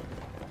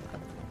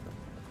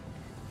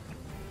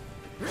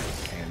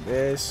 And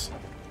this.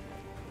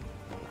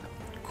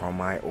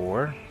 Chromite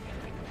ore.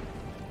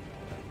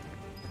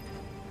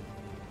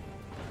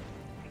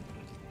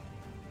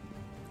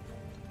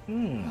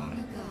 Long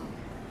ago,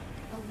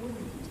 a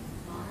wound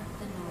marred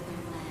the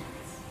northern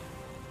lands.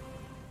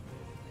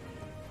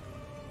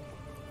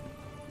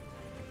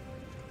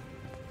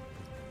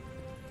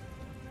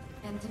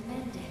 And to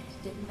mend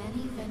it, did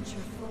many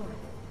venture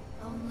forth,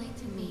 only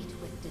to meet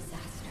with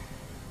disaster.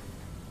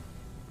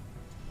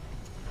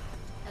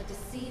 A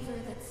deceiver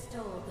that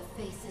stole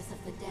the faces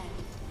of the dead,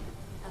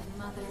 of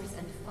mothers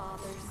and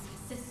fathers,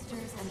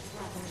 sisters and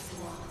brothers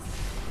lost.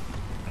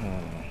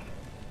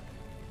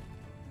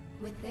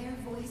 With their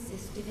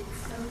voices did it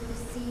sow the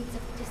seeds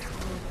of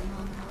discord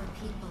among our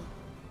people,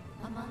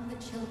 among the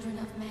children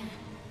of man.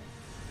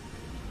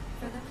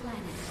 For the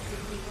planet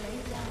did we lay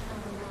down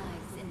our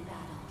lives in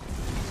battle,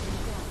 and in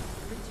death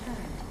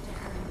returned to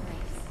her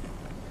embrace.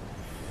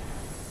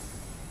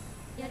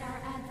 Yet our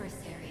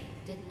adversary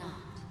did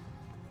not.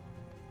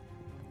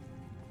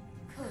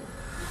 Could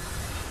not.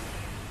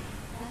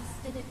 Thus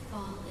did it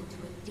fall into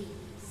a deep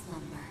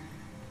slumber.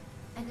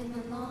 And in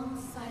the long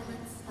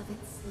silence of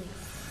its sleep,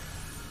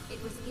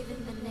 it was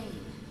given the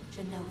name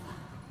Genova.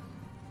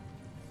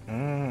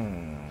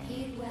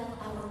 Heed well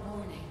our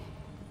warning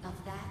of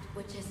that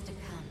which is to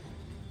come.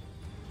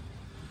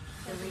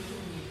 The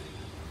reunion.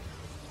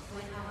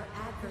 When our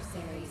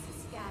adversaries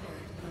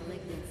scattered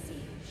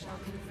malignancy shall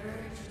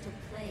converge to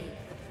plague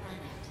the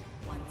planet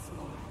once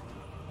more.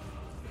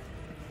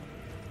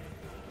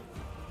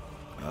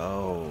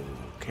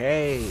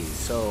 Okay,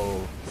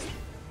 so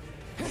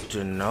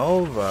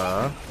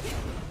Genova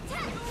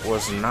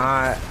was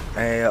not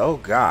a, oh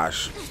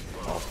gosh,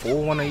 a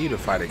fool wanted you to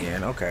fight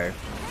again. Okay.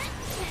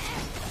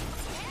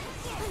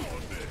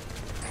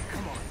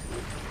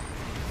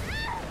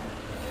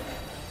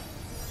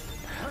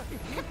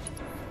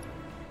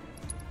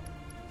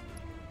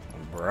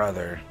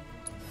 Brother.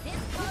 This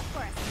calls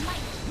for a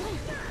smite.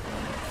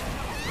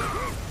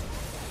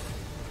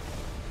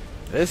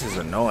 This is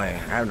annoying,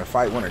 having to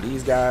fight one of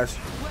these guys.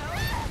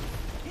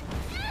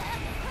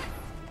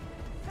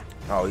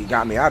 Oh, he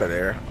got me out of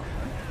there.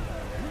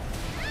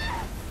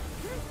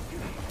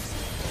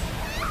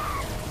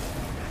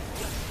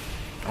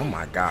 Oh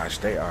my gosh,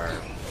 they are.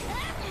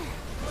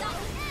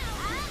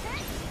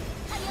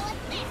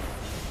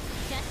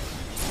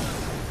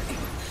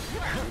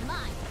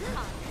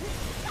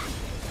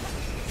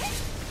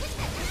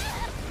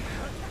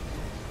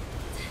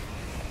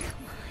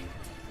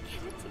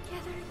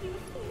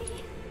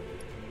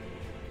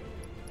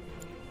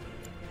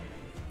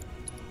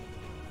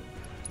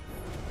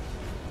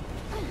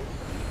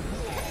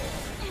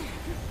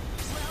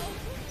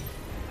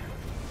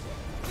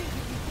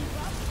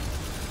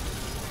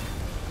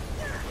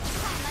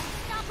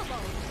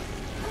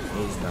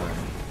 He's done.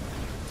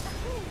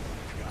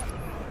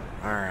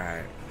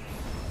 Alright.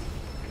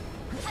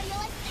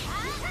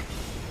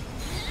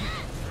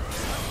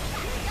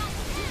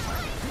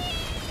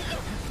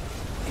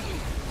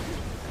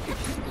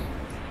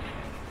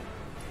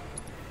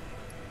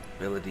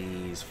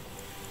 Abilities.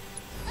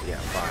 Yeah,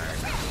 fire.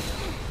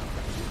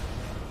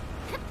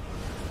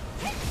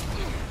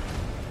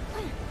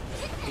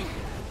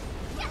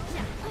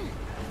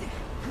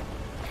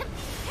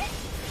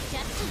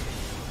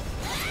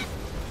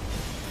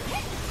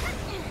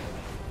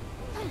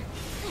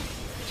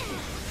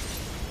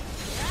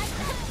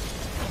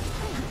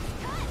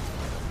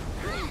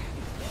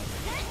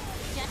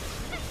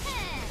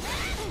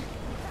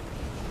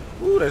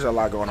 Ooh, there's a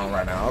lot going on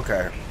right now.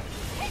 Okay.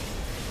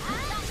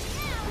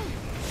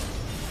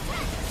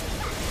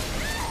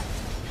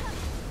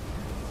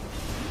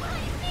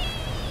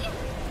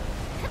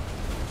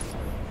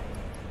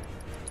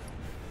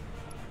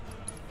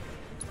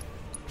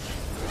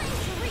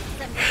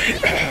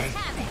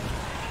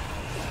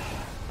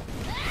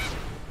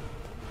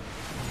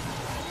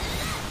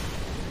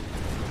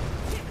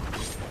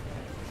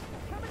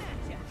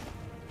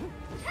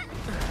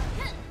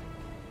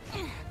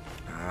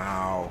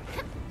 Ow.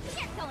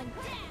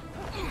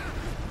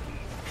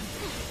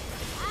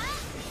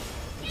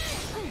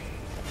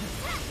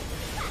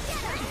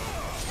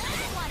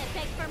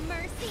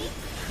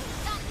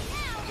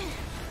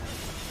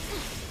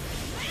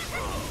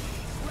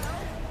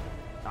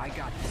 I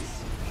got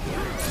this.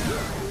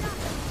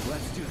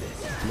 Let's do this.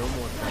 No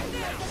more playing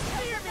now.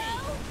 Fear me!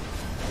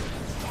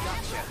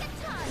 Gotcha!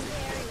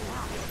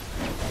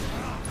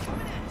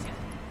 Coming at ya.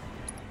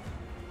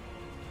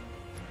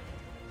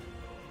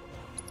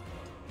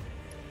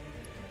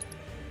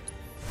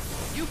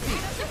 You beat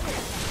it.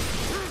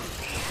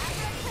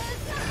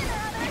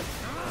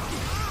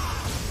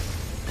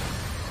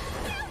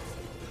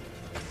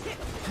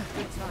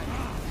 Good time.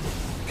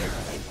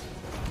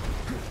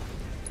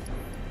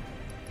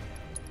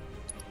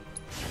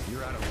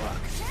 You're out of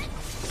luck.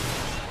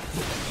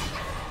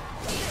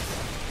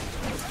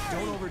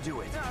 Don't overdo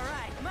it. All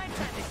right, my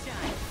time to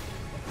shine.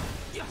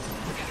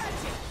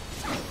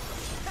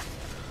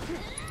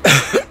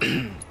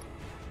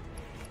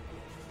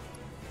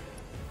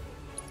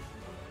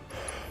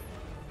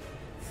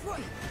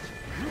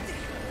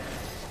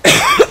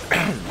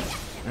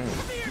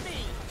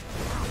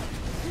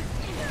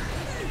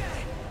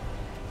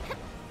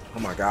 Oh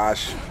my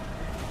gosh.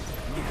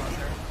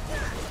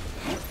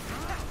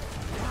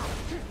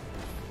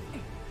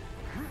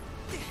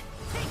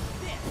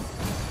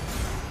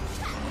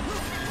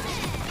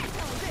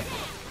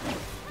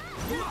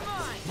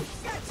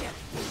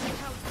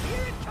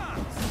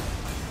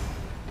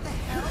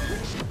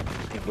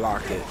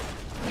 Block it.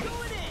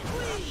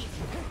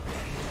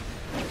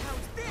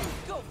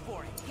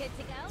 Good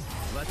to go?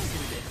 Let's do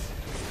this.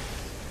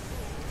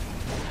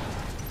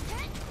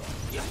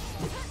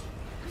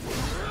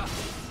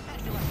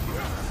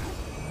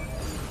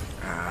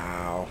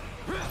 Ow.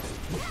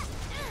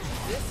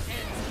 This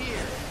ends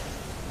here.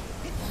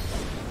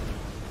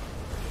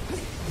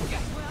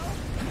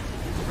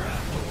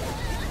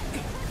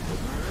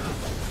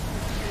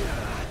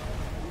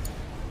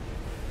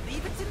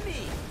 Leave it to me.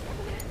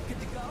 Good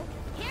to go?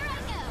 Here I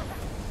go!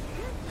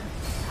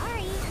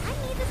 Sorry, I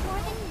need this more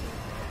than...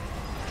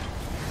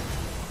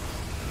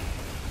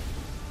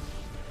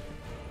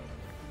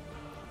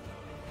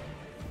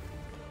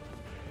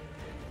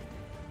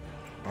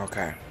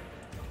 Okay.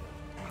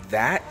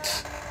 That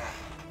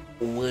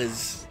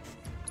was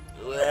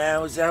that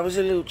was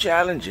a little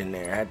challenging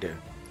there. I had to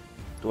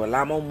do a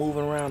lot more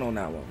moving around on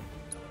that one.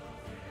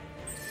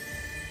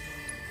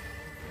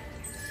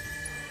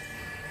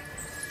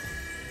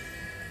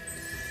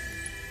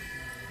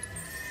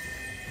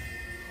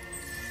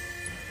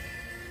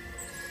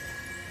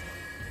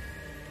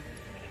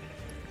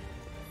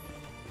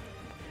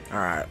 All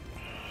right.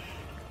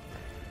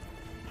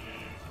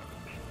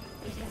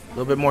 A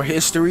little bit more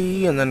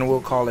history, and then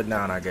we'll call it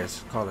down, I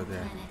guess. Call it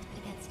there. Planet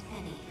against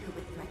any who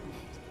would threaten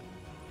it.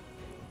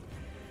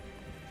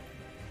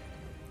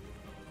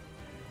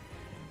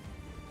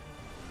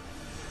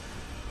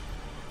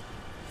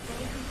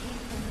 They who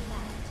came from the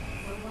past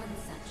were one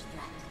such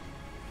threat.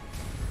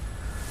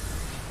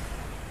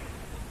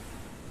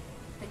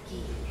 The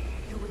Key,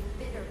 who with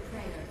bitter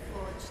prayer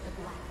forged the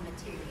black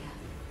materia.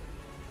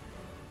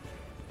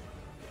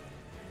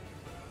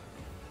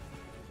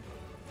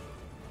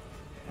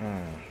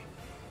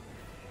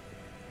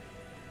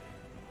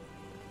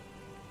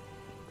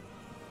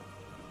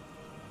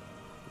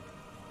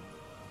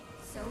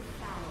 So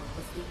foul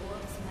was the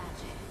orb's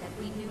magic that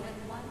we knew at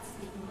once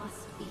it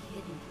must be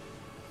hidden,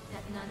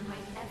 that none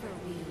might ever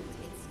wield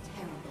its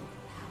terrible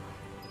power.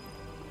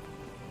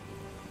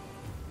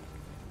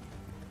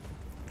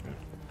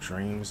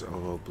 Dreams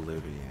of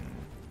Oblivion.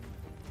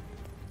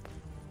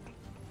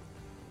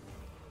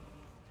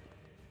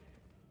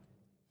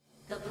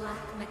 The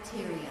black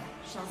materia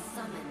shall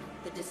summon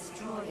the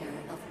destroyer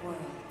of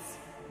worlds.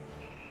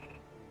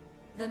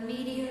 The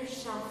meteor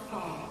shall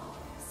fall,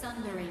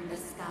 sundering the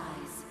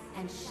skies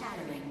and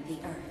shattering the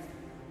earth.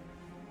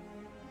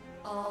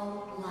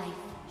 All life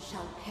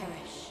shall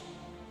perish.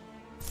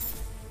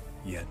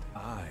 Yet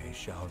I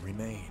shall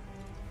remain.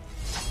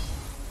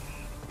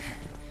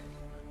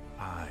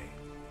 I,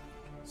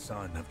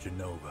 son of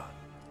Genova,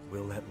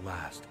 will at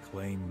last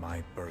claim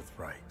my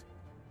birthright.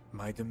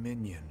 My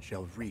dominion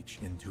shall reach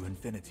into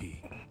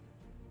infinity.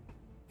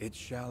 It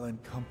shall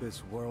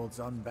encompass worlds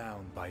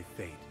unbound by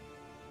fate,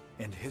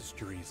 and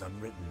histories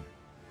unwritten.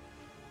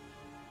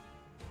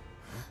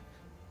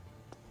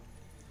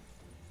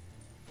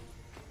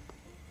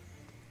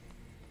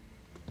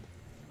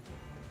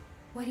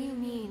 What do you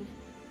mean?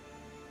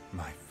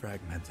 My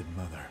fragmented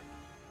mother.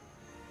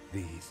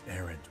 These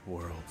errant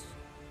worlds,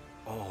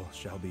 all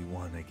shall be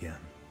one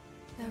again.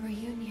 The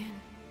reunion.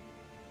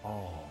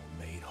 All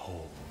made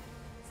whole,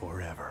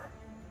 forever.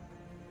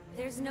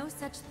 There's no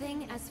such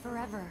thing as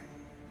forever.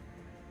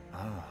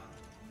 Ah.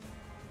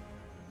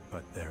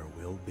 But there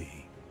will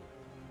be.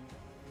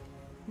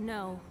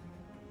 No.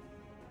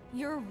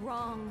 You're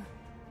wrong.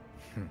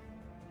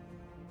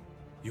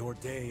 Your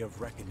day of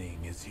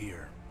reckoning is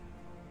here.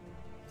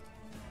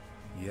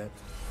 Yet,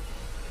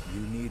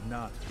 you need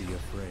not be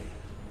afraid.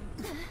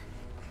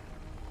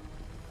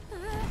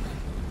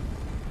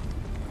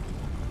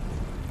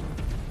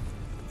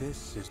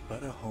 This is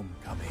but a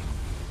homecoming.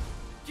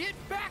 Get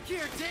back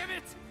here, damn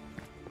it!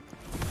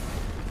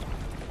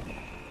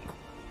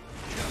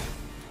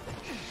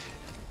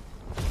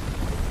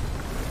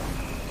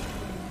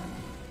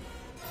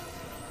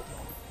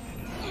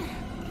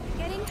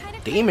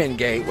 Demon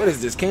Gate? What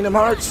is this, Kingdom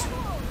Hearts?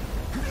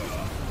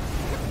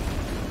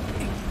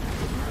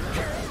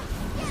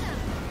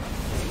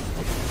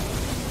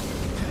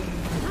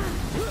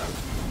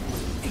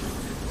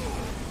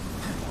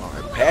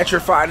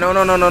 Petrified. No,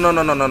 no, no, no, no,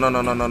 no, no, no, no,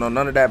 no, no, no, no,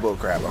 none of that bull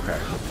crap. Okay. I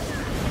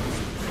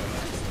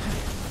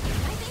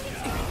think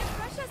it's trying to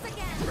crush us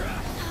again.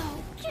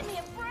 Oh, give me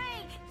a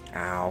break.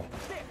 Ow.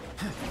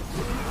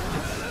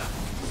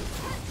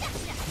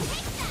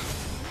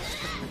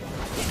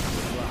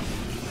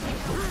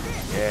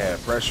 Yeah,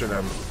 pressure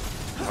them.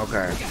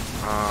 Okay.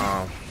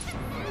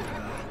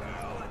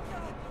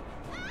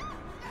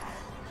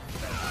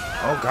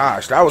 Oh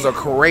gosh, that was a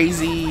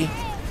crazy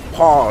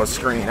pause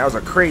screen. That was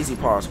a crazy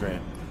pause screen.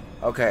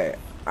 Okay,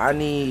 I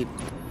need.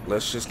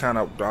 Let's just kind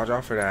of dodge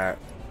off of that.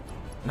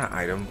 Not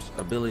items,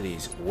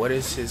 abilities. What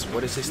is his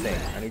thing?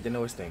 I need to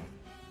know his thing.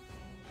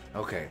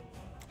 Okay,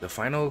 the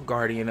final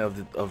guardian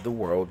of the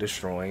world,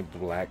 destroying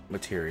black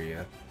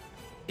materia.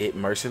 It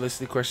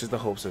mercilessly crushes the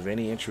hopes of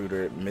any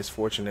intruder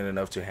misfortunate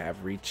enough to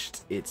have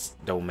reached its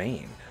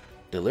domain,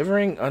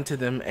 delivering unto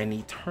them an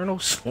eternal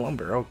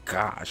slumber. Oh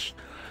gosh.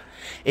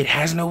 It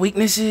has no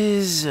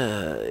weaknesses.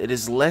 It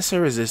is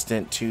lesser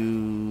resistant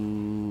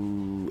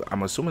to...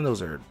 I'm assuming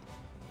those are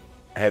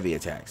heavy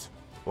attacks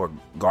or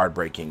guard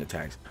breaking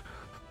attacks.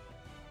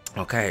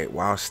 Okay,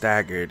 while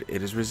staggered,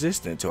 it is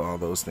resistant to all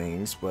those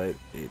things, but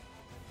it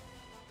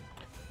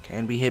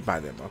can be hit by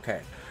them.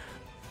 Okay.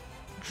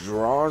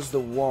 Draws the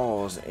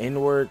walls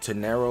inward to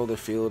narrow the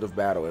field of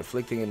battle,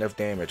 inflicting enough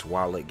damage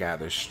while it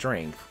gathers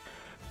strength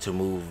to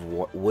move.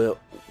 Will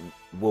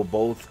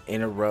both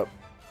interrupt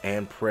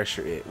and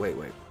pressure it. Wait.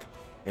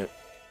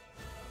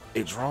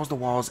 It draws the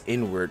walls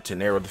inward to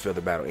narrow the field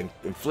of battle,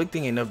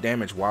 inflicting enough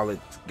damage while it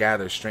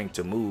gathers strength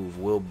to move.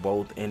 Will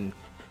both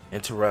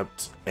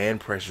interrupt and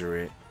pressure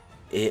it.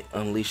 It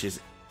unleashes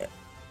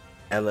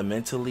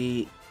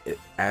elementally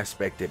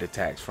aspected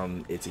attacks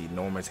from its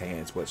enormous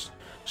hands, which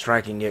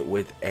striking it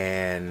with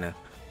an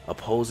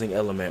opposing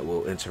element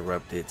will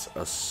interrupt its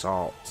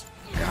assault.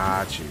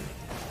 Got you.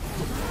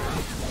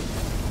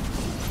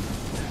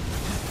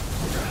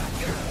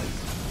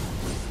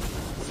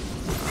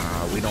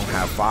 We don't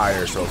have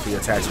fire, so if he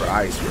attacks with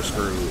ice, we're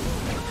screwed.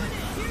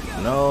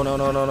 No.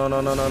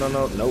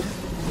 Nope.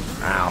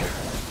 Ow.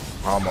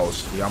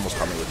 Almost. He almost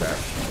caught me with that.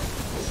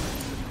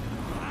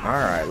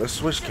 Alright, let's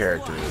switch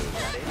characters.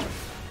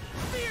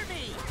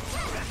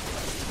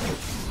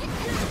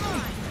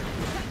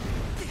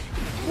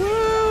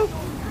 Woo!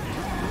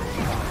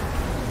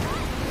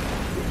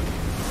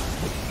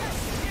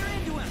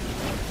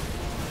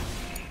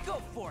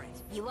 Go for it.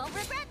 You won't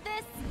regret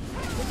this.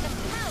 With the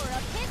power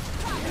of his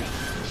providence.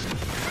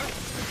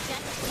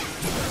 Just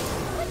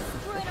let's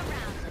screw it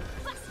around and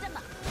bust him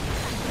up.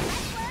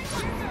 That's where it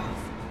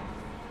goes.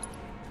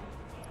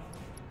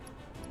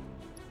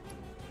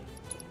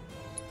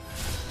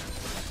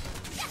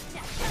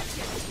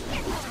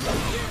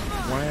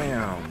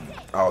 Wow.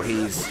 Oh,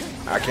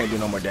 I can't do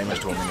no more damage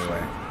to him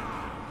anyway.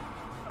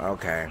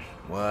 Okay,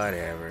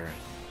 whatever.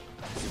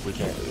 We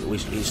can't.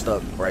 He's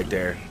stuck right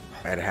there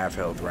at half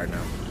health right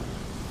now.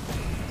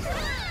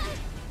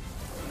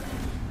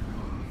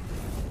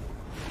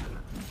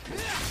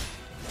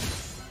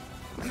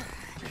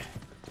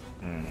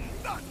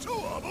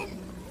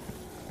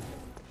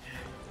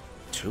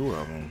 Two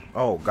of them.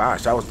 Oh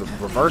gosh, that was the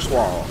reverse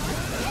wall.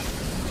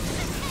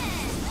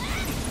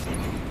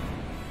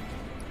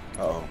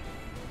 Uh-oh.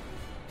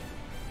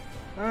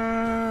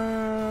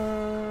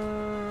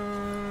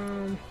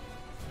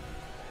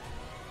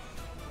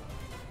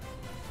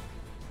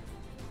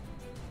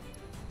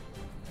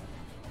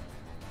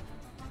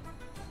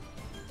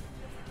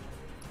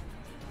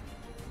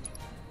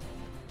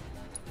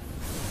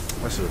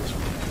 Let's do this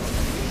one.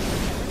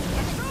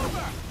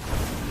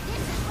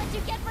 This is what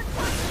you get for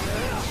talking.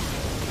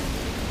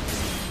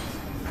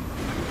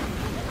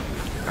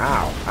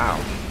 Ow, ow,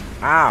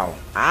 ow,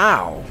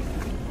 ow.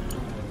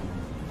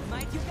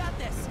 Mike, you got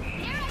this.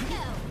 Here I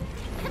go.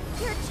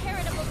 Your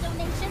charitable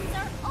donations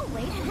are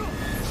always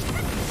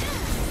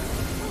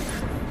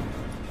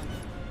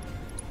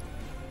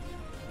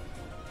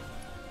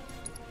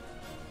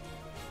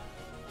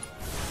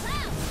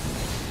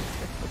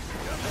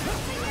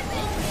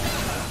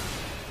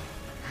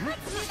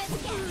let's do this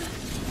again.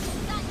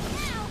 Got you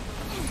now.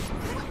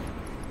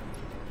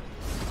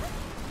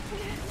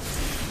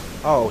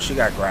 Oh, she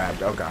got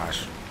grabbed. Oh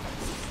gosh.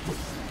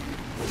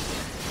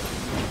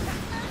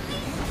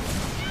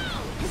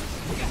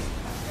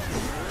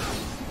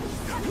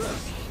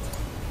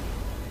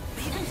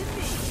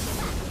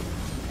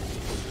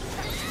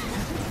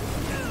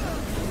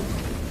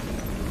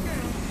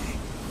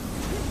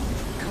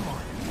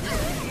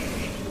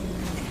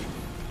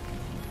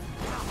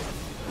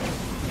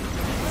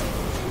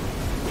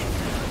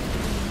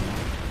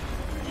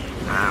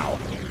 Ow.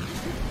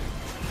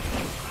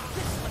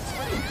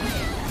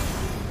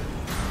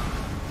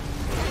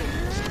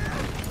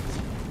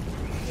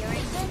 You're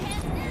in good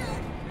hands now.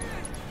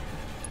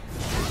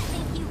 I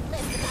think you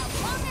lived about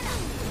long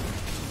enough.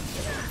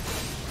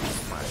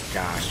 My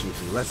gosh,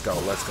 Yuffie, let's go.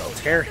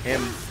 Tear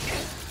him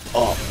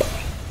up.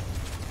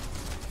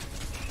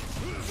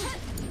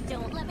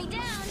 Don't let me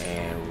down.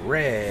 And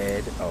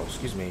red, oh,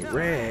 excuse me,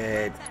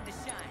 red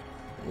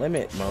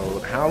limit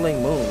mode,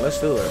 Howling Moon. Let's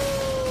do it.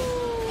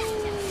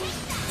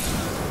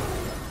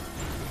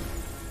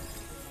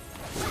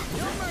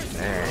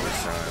 Dang,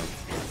 son.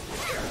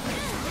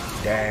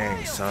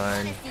 Dang,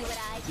 son. See what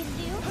I can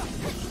do?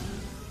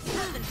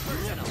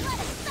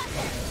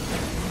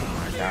 Oh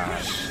my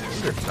gosh.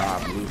 Good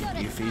job,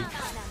 Luffy.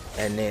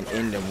 And then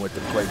end them with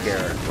the quick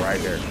air right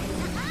there.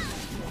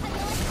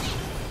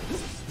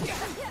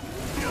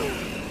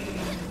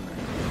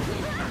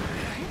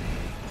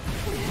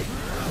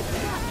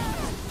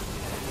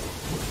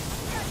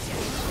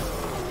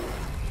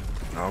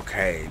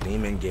 Okay,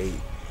 Demon Gate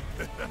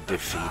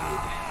defeated.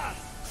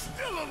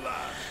 Still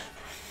alive.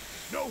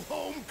 No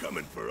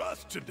homecoming for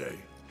us today.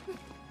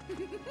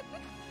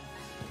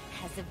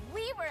 As if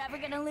we were ever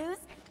gonna lose,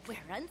 we're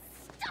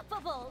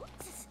unstoppable.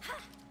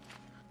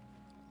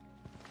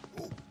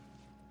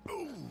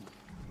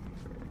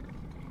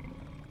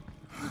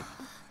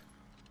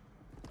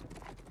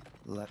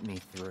 Let me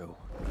through.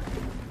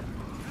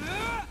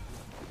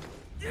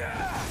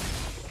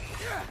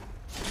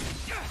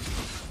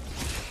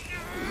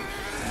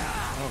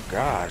 Oh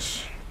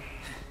gosh.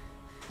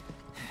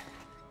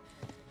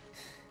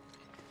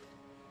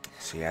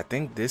 See, I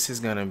think this is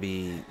gonna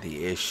be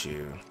the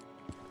issue.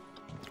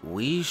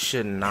 We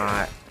should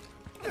not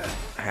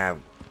have.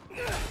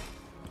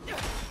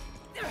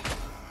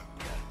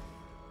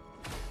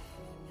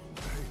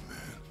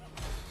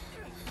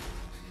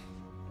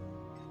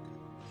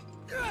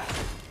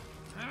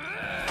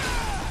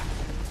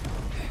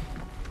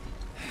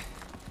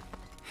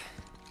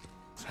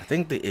 I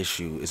think the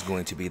issue is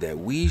going to be that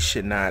we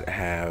should not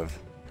have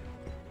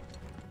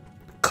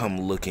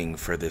come looking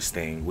for this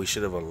thing. We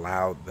should have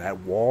allowed that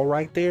wall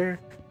right there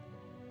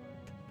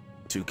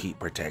to keep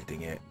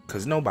protecting it,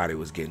 because nobody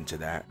was getting to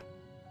that.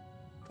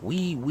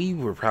 We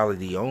were probably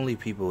the only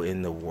people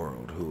in the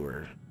world who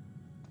were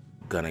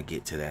gonna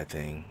get to that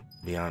thing,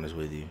 be honest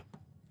with you.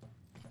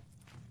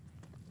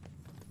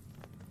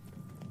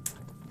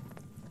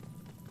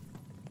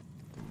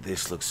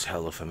 This looks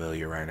hella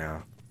familiar right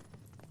now.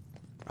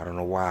 I don't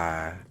know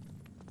why.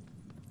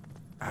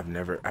 I've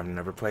never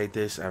played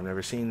this. I've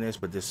never seen this,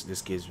 but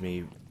this gives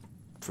me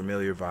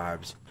familiar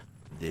vibes.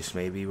 This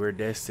may be where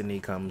Destiny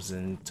comes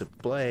into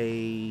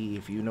play,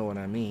 if you know what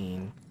I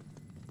mean.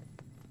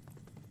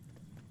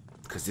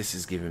 Because this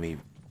is giving me,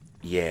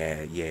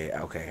 yeah,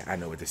 okay, I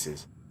know what this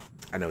is.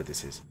 I know what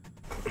this is.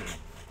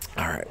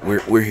 All right,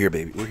 we're here,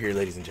 baby. We're here,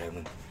 ladies and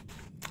gentlemen.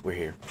 We're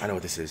here. I know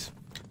what this is.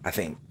 I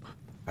think.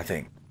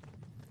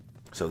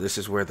 So this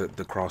is where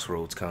the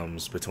crossroads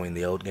comes between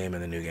the old game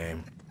and the new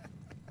game.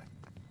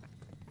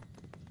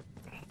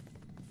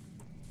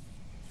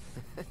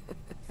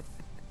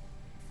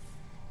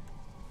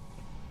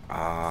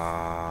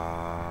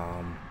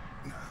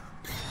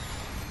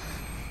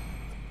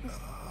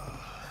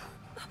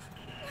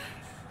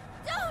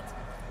 Don't!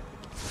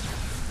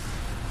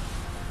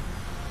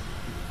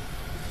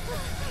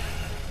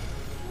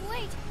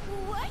 Wait,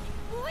 what?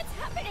 What's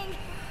happening?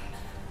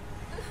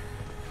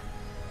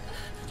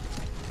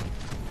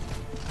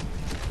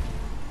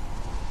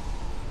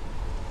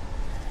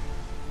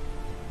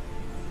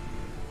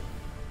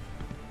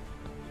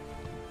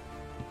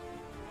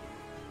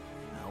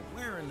 Now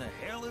where in the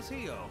hell is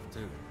he off to?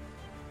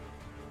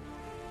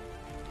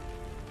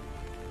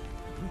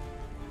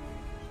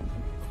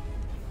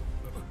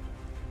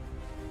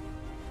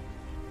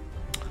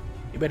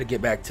 You better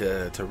get back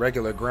to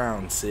regular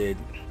ground, Sid.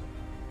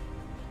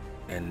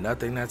 And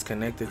nothing that's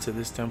connected to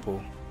this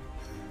temple.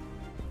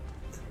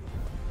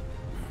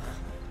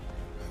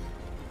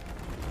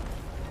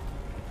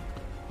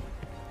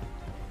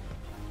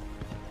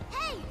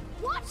 Hey,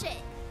 watch it!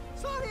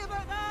 Sorry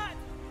about that!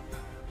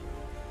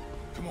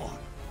 Come on.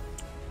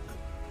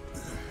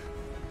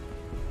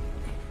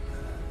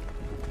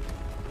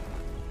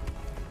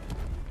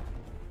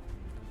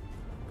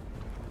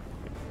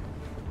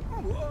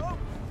 Whoa.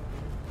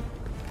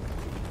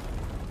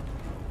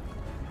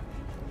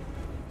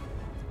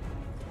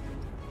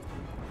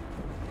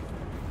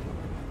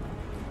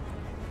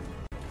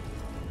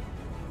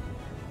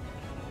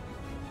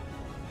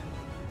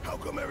 How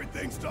come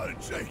everything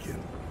started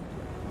shaking?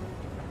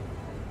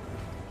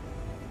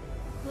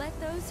 Let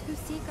those who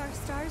seek our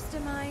star's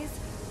demise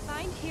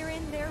find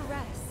herein their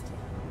rest.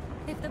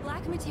 If the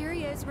black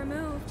materia is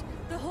removed,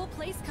 the whole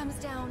place comes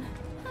down.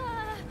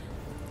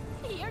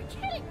 You're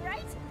kidding,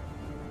 right?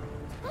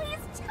 Please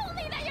tell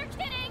me that you're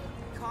kidding!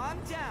 Calm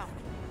down.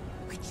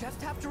 We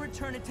just have to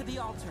return it to the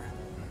altar.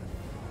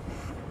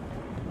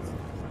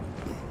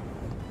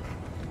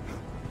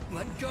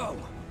 Let go.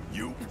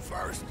 You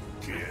first,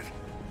 kid.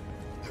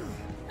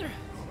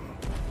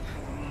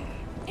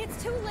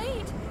 It's too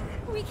late!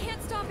 We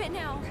can't stop it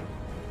now.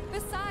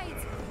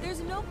 Besides,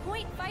 there's no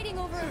point fighting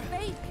over a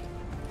fake.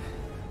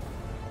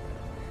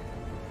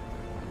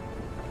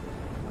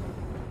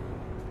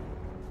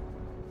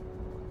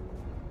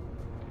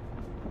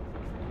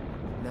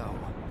 No,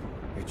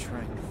 you're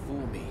trying to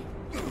fool me.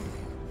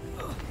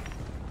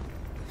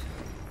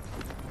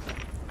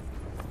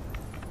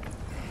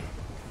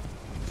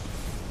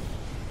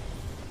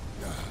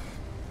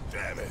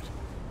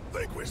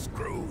 think we're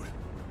screwed.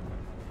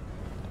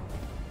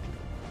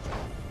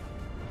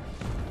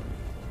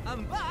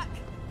 I'm back!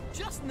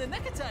 Just in the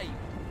nick of time!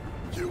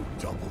 You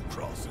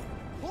double-crossing.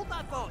 Hold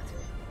that thought!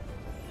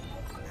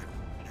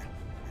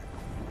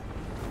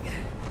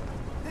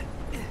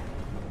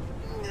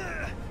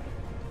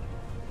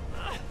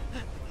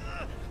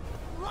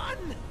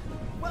 Run!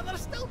 Well,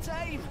 there's still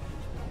time!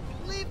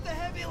 Leave the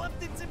heavy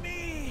lifting to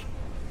me!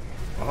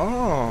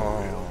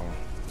 Oh.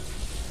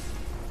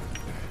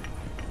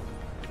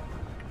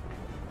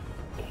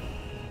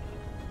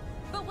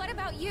 But what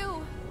about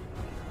you?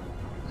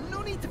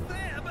 No need to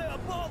fret about a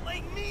bot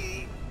like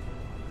me!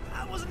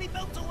 I wasn't even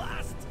built to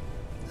last!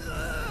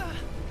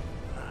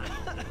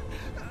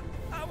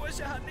 I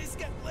wish I had any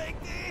skip leg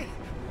day!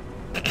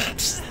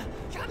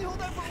 Can't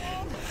hold out for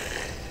long!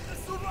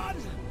 So run!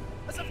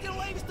 As if your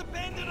lives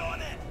depended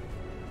on it!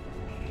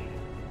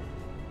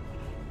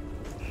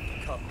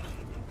 Come.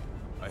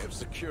 I have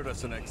secured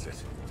us an exit.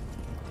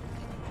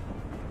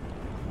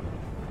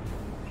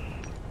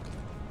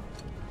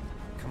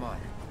 Come on.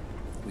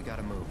 We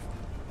gotta move.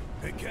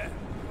 Hey, Cat.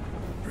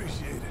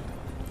 Appreciate it.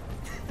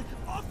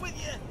 Off with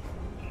you!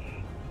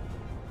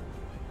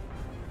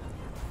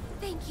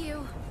 Thank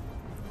you.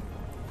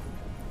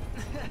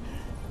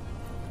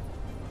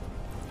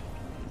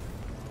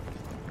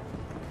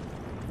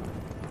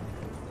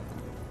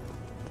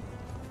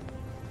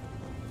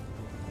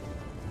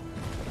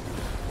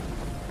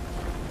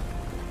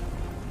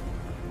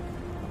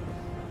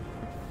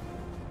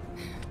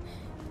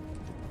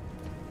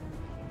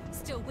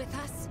 Still with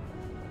us?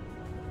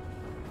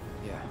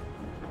 Yeah.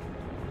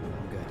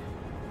 I'm good.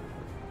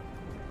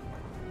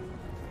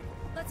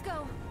 Let's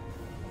go.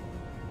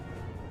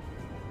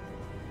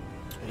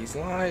 He's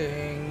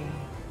lying.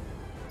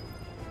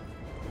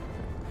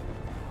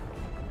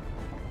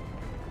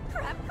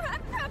 Crap,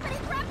 crap, crappity,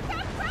 crap,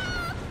 crap,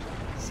 crap!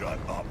 Shut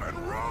up and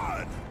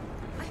run!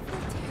 I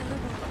feel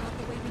terrible about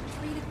the way we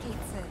treated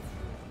Gateseth.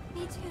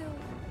 Me too.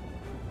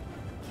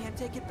 Can't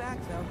take it back,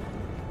 though.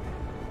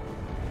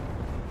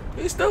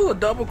 He's still a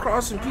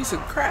double-crossing piece of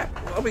crap.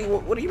 I mean,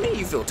 what do you mean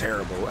you feel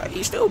terrible?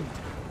 He still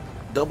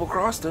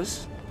double-crossed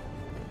us.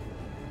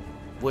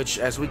 Which,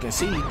 as we can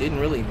see,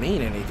 didn't really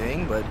mean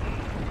anything, but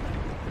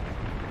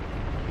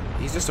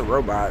he's just a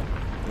robot.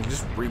 You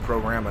just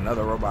reprogram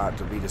another robot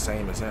to be the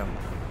same as him.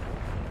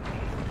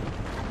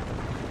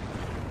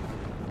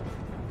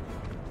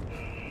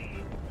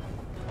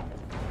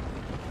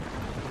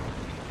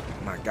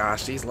 My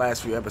gosh, these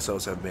last few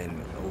episodes have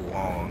been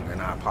long,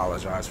 and I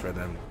apologize for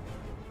them.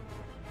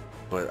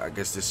 But I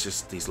guess it's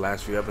just these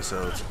last few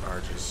episodes are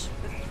just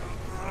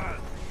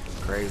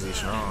crazy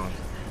strong.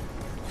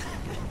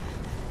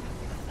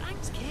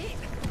 Thanks, Kate.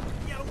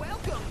 You're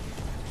welcome.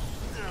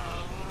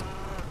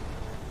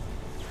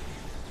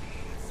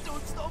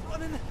 Don't stop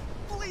running.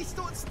 Please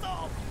don't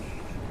stop.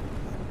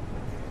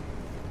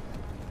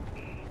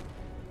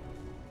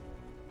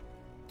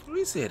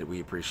 We said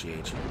we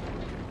appreciate you.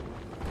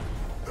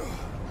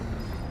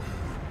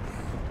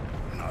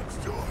 Not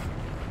sure.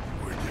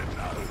 We're getting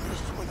out of this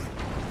one.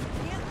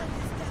 Can't let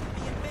this death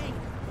be in vain.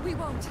 We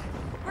won't.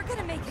 We're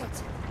gonna make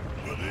it.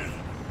 But then,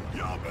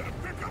 y'all better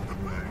pick up the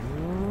pace.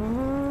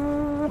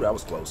 Ooh, that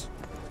was close.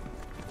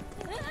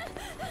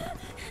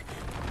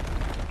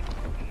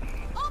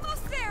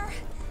 Almost there.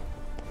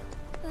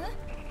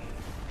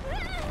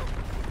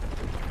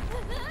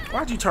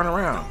 Why'd you turn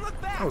around?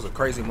 That was a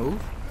crazy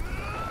move.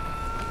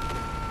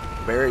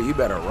 Barry, you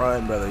better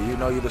run, brother. You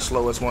know you're the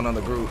slowest one on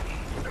the group.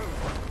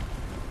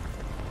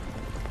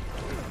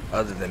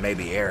 Other than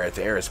maybe Aerith.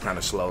 Aerith's kind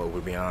of slow, to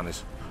be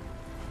honest.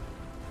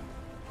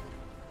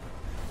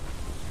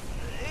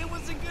 It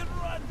was a good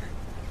run.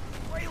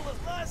 While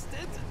it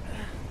lasted.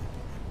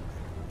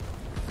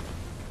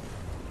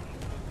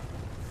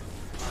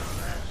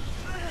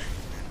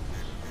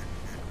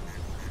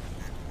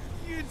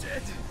 You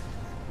did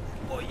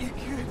what you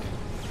could.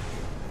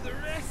 The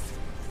rest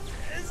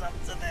is up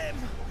to them.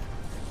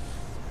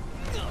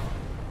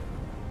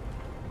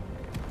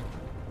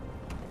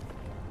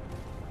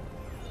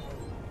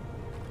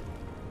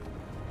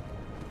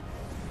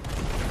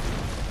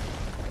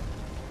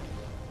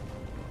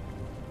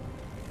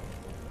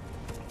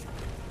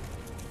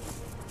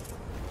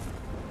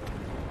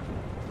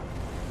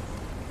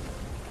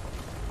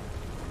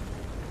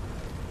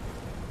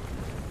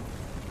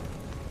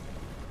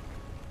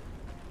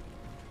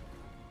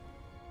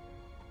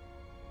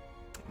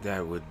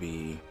 That would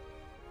be...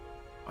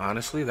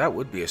 Honestly, that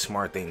would be a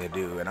smart thing to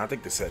do. And I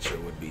think the Setcher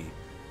would be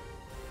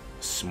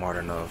smart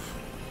enough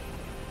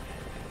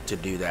to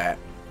do that.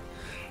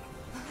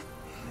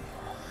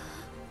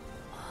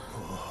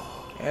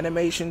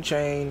 Animation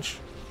change.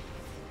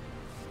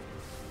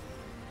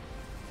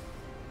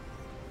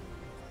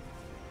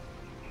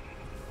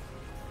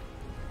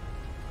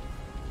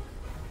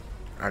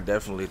 I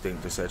definitely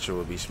think the Setcher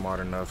would be smart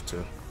enough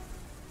to...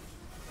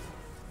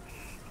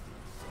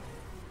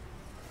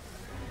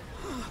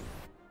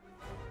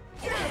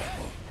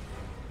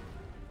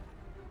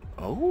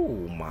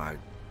 Oh my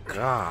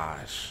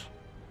gosh.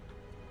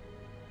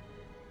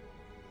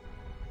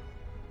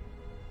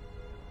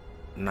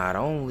 not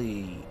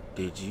only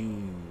did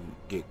you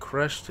get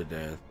crushed to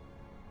death,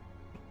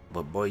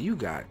 but boy, you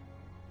got,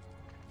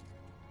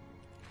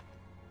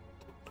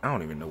 I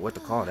don't even know what to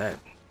call that.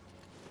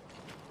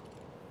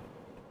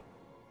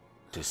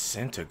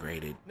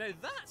 Disintegrated. Now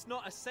that's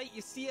not a sight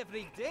you see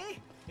every day,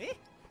 eh?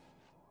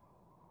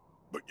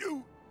 But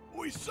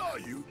we saw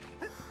you.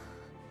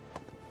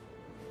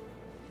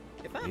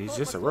 If I He's thought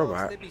just was a robot.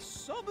 lost, they'd be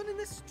sobbing in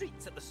the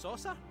streets at the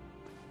saucer.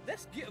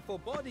 This beautiful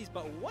body's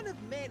but one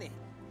of many.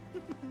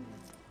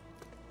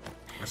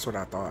 That's what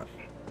I thought.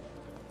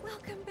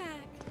 Welcome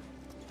back.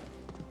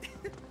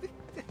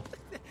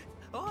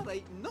 All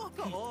right, knock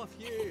it off,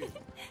 you.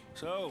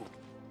 So,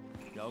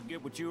 y'all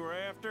get what you were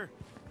after?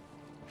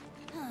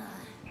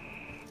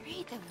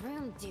 Read the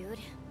room, dude.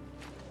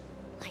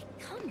 Like,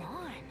 come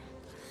on.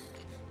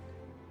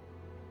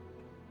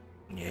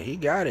 Yeah, he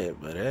got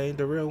it, but it ain't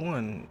the real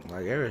one,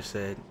 like Eric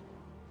said.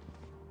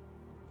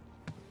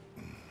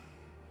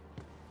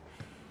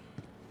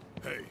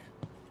 Hey,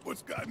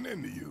 what's gotten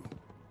into you?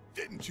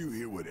 Didn't you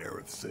hear what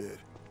Aerith said?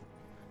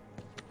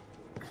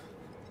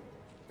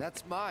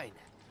 That's mine.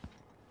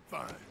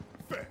 Fine,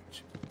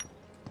 fetch.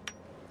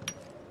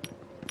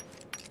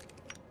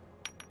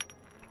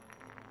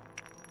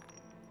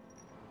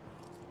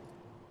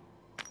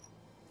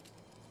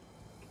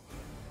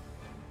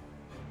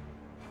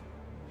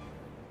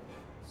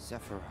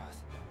 Sephiroth.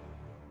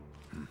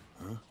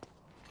 Huh?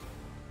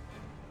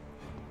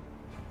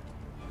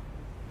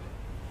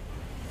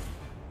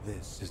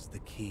 This is the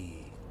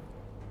key,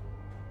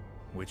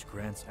 which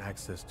grants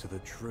access to the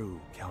true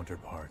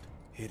counterpart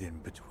hidden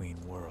between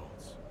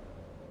worlds.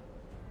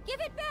 Give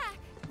it back!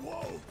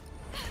 Whoa!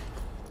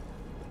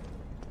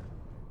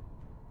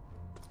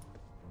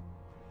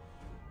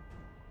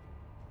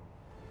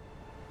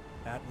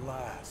 At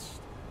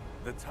last,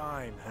 the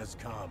time has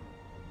come.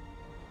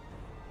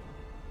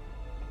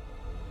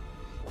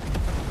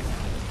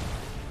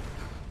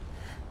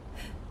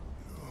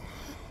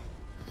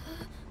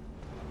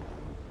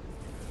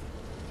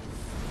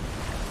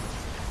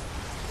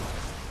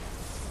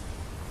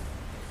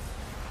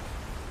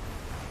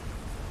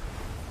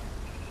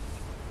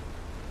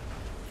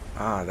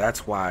 Ah,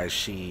 that's why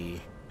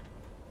she.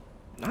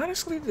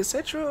 Honestly, the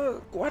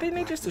Cetra. Why didn't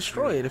they just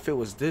destroy it if it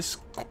was this?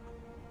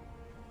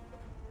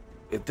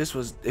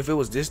 If it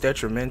was this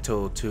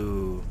detrimental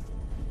to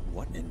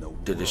What in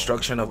the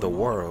destruction of the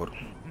world,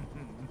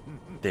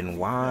 then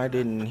why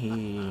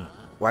didn't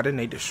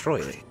they destroy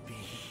it?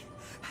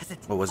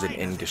 Or was it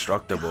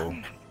indestructible?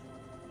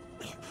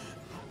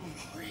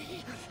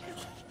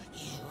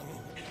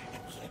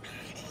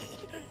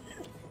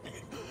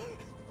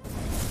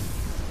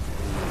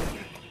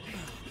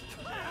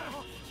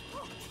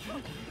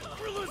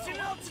 We're losing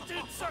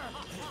altitude, sir!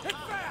 Head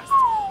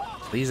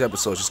fast! These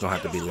episodes just gonna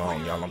have to be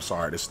long, y'all. I'm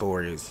sorry. The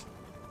story is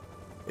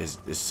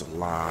it's a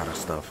lot of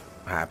stuff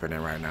happening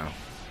right now.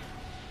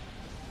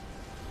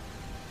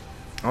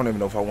 I don't even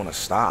know if I want to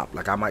stop.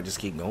 Like, I might just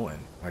keep going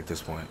like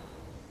this point.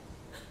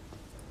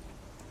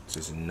 It's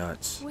just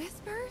nuts.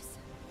 Whispers?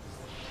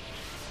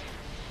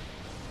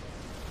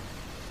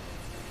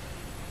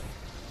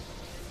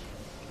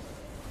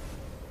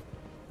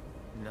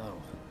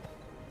 No.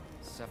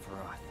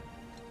 Sephiroth.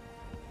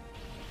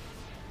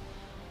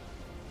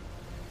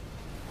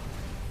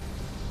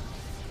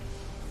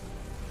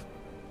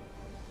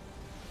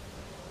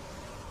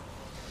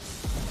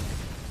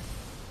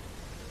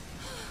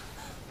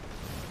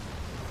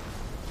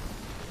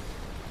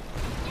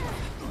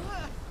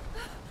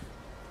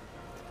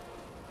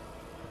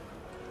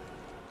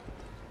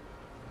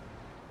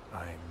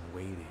 I'm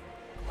waiting,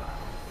 Cloud.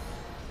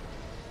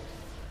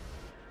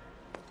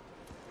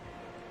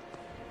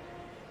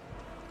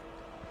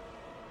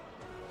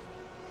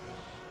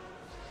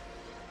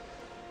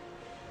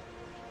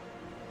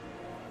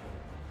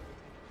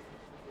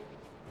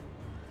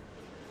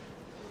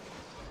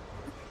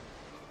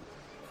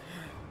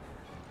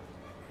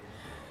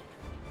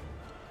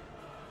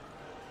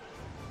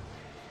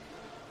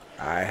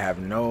 I have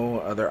no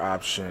other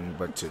option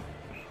but to.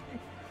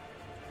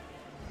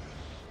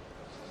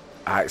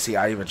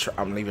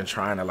 I'm even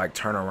trying to like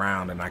turn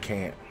around and I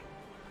can't.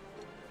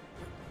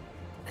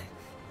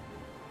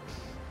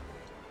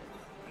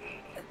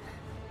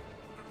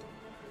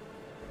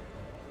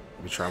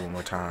 Let me try one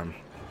more time.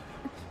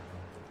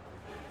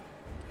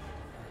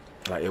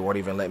 Like, it won't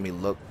even let me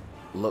look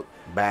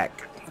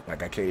back.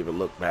 Like, I can't even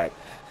look back.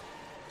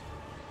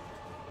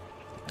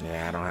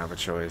 Yeah, I don't have a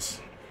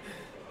choice.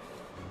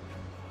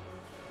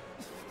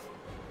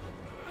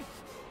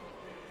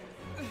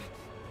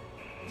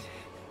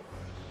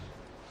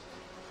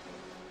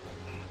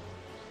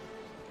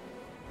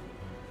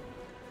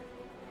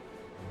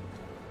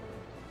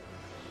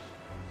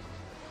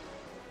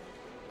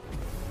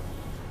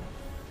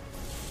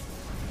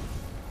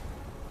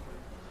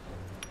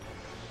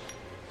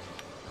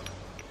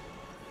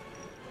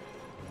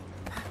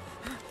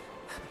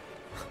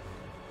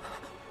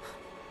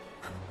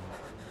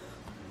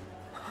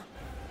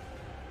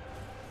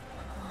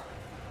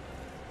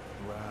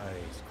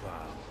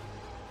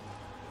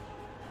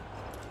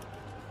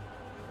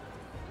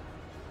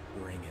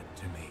 it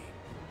to me.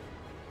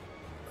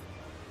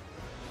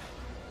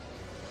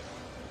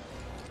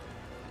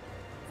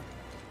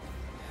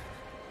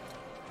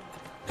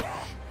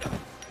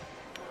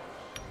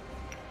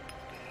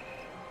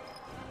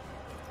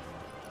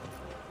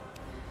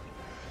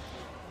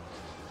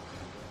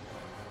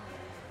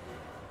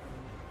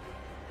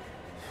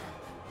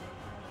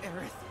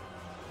 Aerith,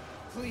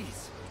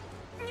 please.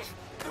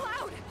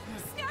 Cloud!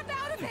 Snap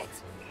out of it!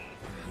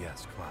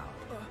 Yes, Cloud.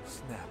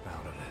 Snap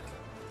out of it.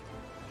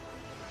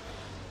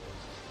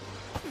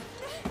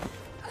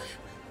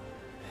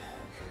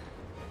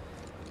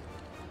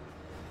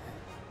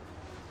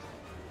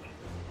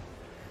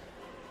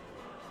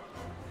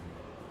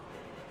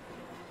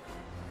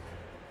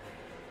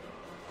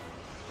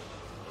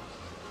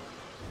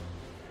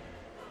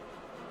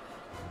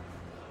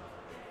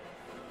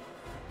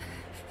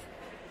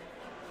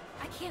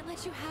 I can't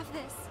let you have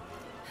this.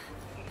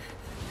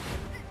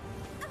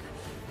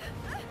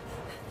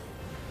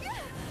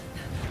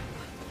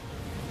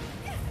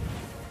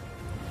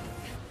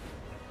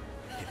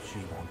 If she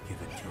won't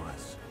give it to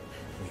us,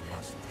 we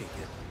must take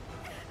it.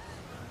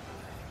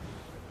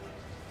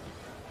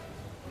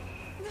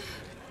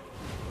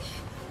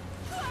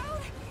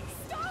 Cloud!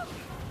 Stop!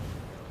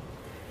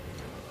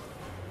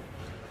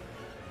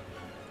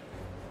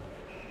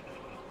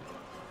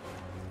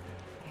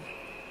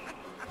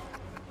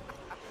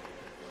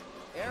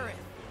 Aerith.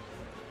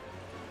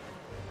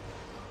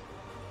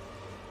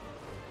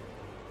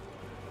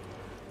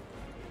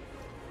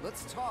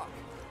 Let's talk.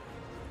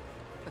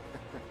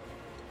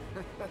 I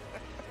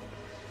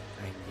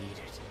need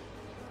it.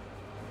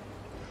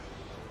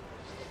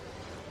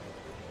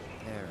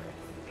 Aerith.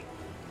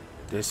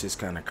 This is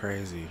kind of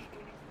crazy.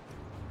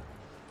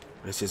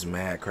 This is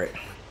mad crazy.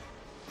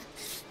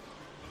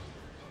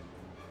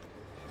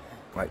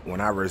 Like when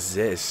I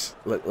resist,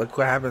 look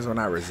what happens when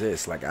I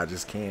resist. Like I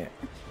just can't.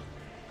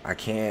 I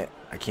can't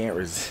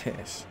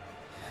resist.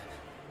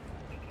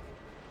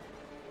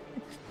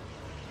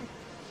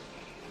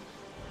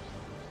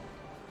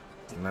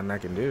 There's nothing I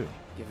can do.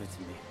 Give it to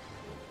me.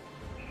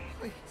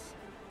 Please.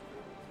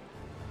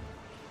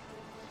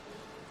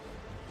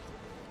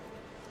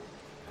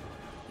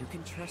 You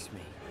can trust me.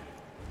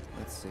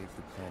 Let's save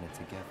the planet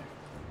together.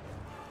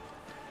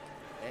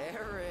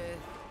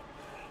 Aerith.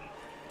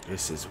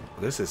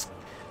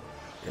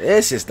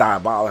 This is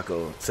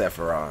diabolical,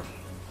 Sephiroth.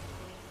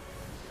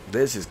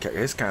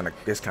 It's kind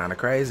of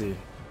crazy.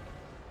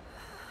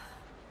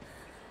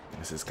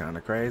 This is kind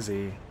of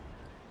crazy.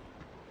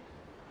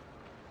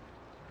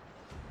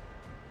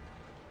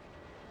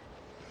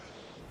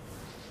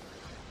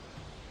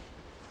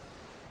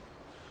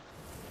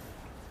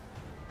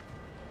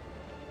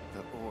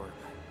 The orb.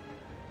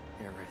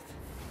 Aerith.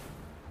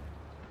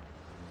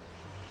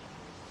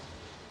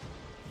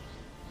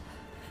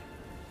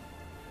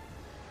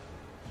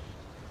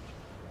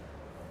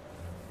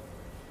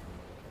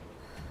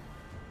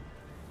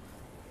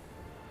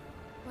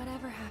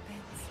 Whatever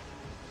happens,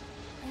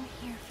 I'm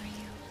here for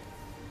you.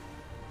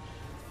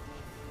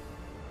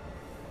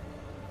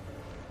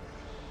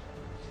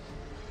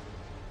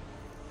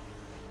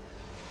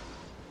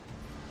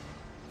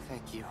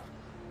 Thank you.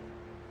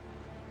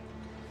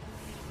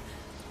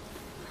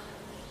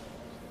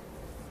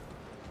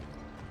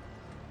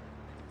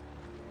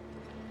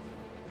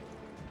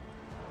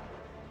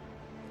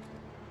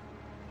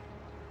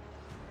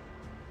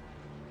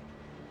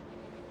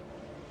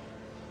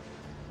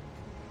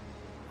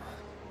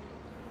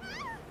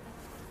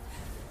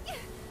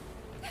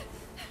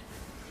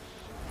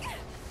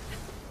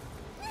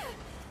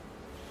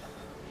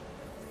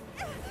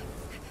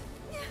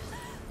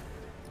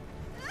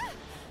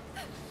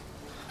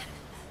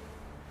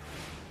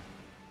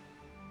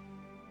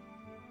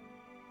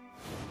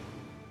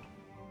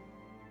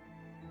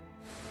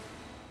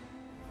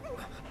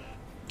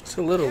 It's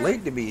a little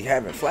late to be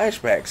having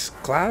flashbacks,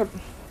 Cloud.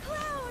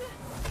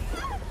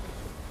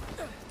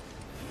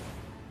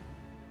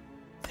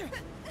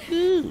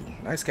 Ooh,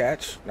 nice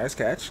catch. Nice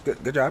catch.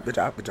 Good job. Good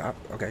job. Good job.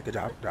 Okay, good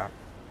job. Good job.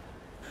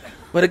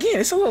 But again,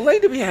 it's a little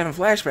late to be having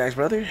flashbacks,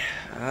 brother.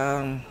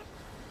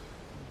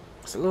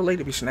 It's a little late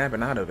to be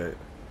snapping out of it.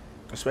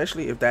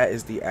 Especially if that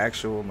is the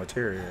actual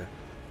material.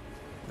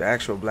 The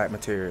actual black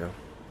material.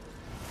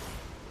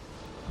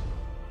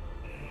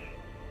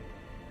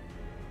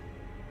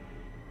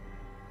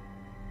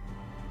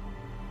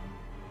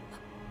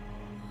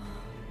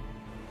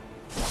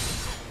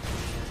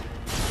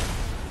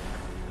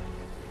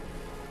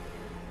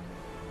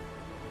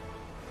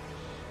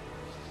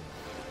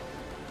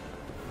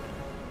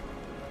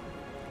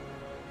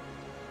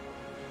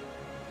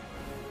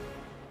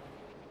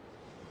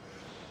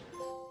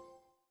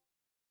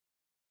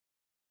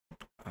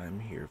 I'm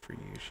here for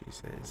you, she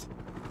says.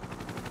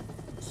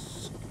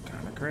 It's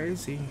kind of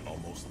crazy.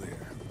 Almost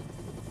there.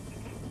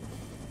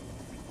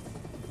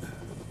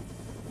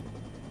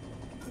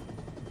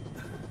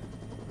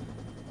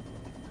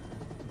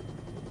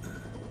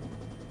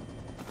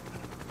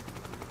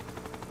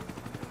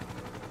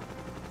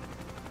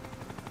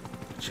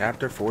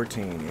 Chapter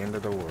 14, End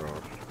of the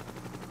World.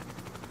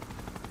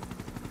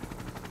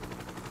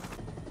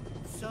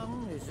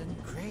 Sung is in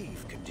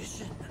grave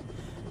condition.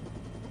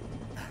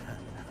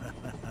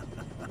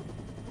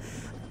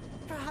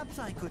 Perhaps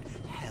I could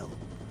help.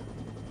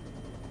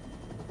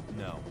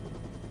 No.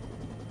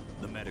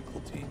 The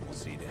medical team will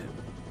see to him.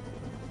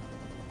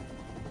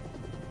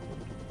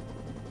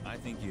 I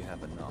think you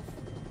have enough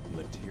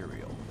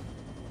material.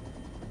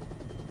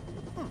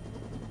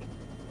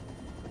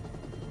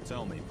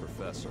 Tell me,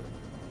 Professor,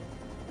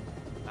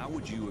 how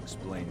would you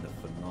explain the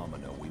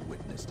phenomena we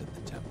witnessed at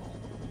the temple?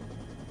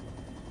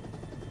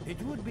 It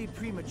would be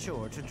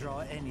premature to draw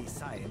any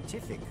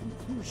scientific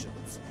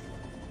conclusions.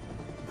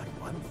 But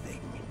one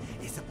thing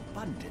is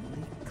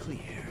abundantly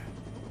clear.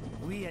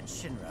 We at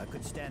Shinra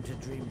could stand to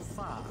dream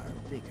far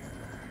bigger.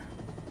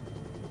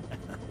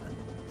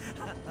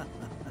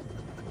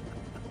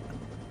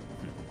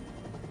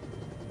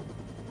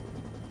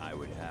 I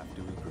would have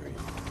to agree.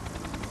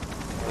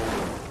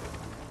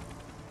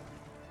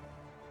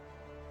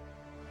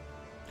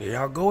 There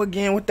y'all go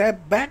again with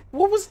that back.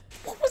 What was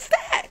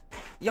that?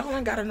 Y'all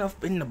ain't got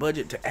enough in the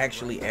budget to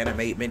actually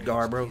animate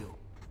Midgar, bro.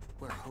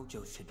 Where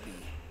Hojo should be,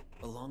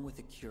 along with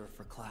a cure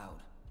for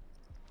Cloud.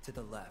 To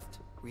the left,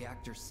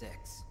 Reactor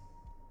 6.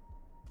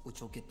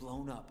 Which will get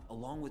blown up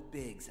along with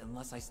Biggs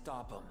unless I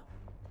stop him.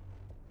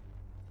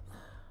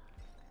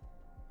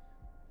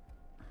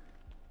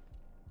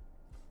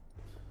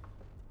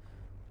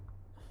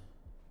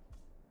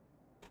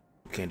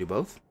 You can't do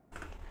both?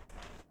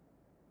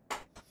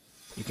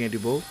 You can't do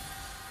both?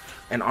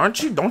 And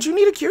don't you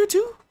need a cure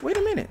too? Wait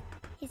a minute.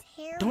 His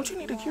hair Don't you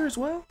need a cure as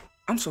well?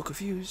 I'm so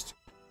confused.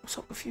 I'm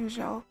so confused,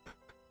 y'all.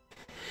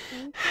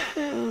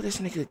 Oh, this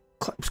nigga,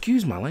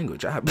 excuse my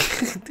language.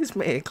 This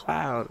man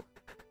Cloud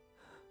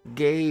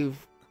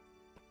gave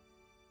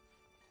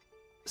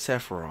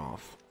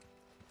Sephiroth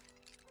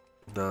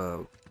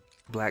the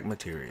black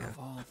materia. Of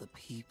all the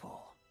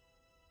people.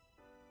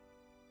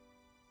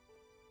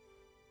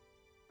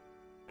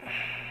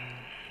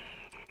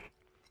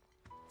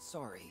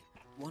 Sorry,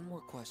 one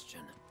more question.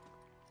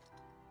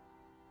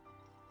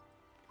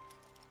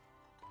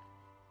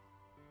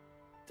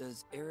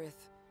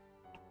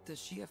 Does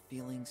she have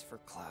feelings for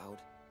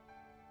Cloud?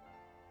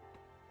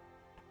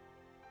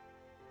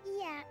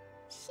 Yeah,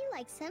 she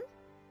likes him.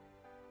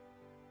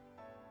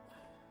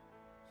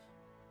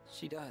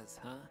 She does,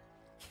 huh?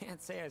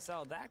 Can't say I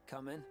saw that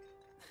coming.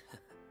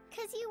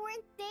 'Cause you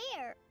weren't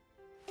there.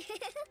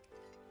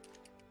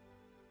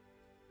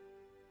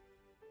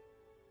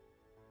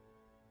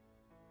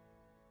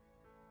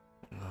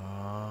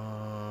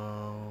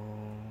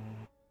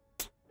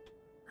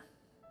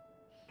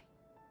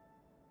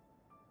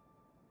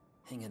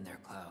 Hang in there,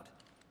 Cloud.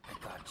 I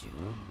got you.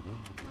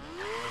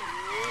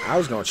 I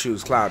was gonna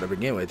choose Cloud to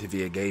begin with if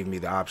he had gave me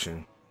the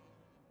option.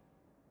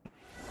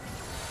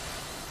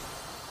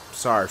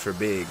 Sorry for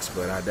Biggs,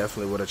 but I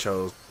definitely would have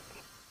chose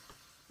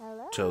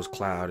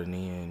Cloud in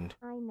the end.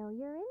 I know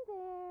you're in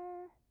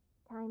there.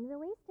 Time's a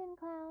wasting,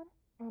 Cloud,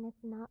 and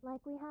it's not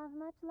like we have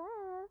much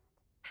left.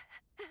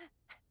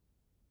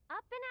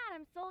 Up and at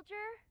him,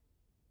 soldier.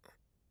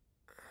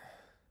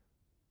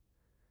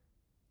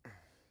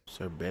 It's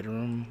her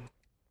bedroom.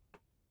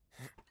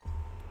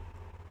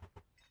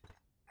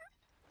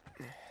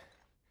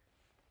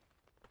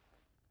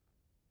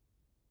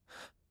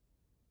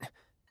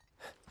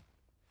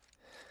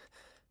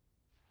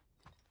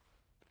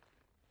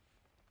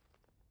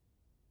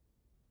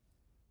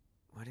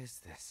 What is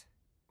this?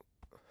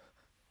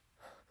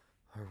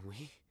 Are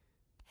we?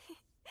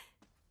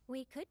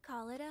 We could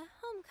call it a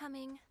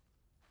homecoming.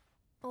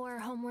 Or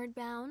homeward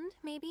bound,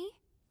 maybe?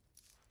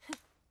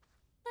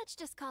 Let's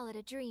just call it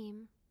a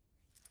dream.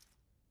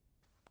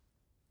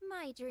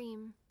 My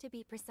dream, to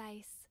be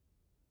precise.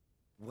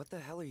 What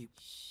the hell are you?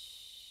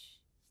 Shh.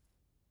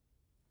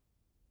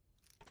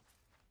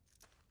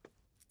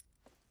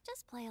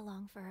 Just play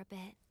along for a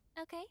bit,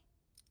 okay?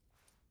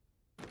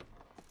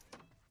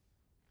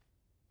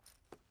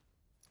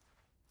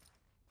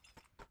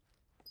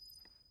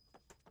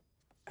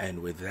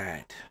 And with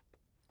that,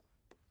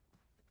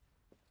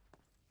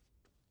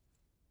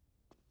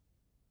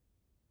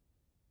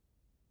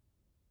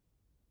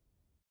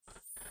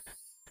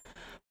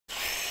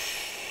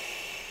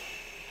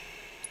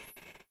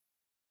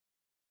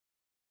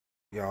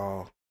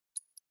 y'all,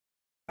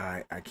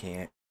 I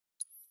can't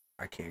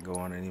go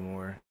on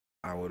anymore.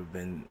 I would have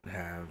been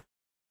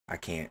I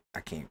can't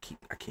keep.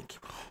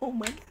 Oh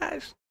my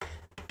gosh.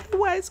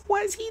 Why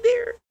is he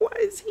there? Why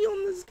is he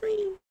on the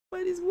screen?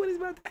 What is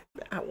about to happen?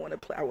 I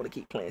want to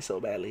keep playing so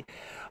badly,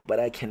 but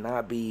I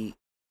cannot be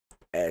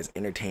as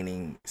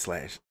entertaining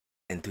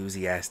 /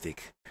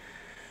 enthusiastic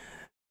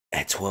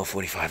at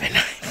 12:45 at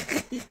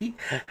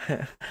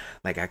night.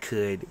 Like I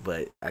could,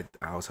 but I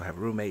also have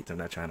roommates. I'm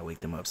not trying to wake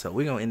them up. So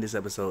we're gonna end this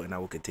episode, and I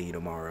will continue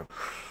tomorrow.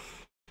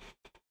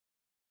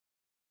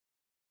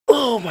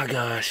 Oh my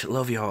gosh,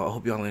 love y'all. I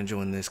hope y'all are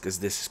enjoying this because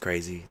this is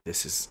crazy. I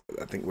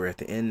think we're at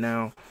the end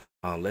now.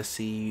 Let's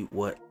see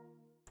what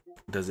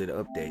does it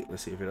update.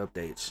 Let's see if it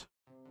updates.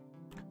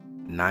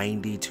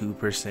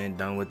 92%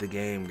 done with the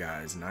game,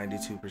 guys.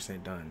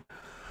 92% done.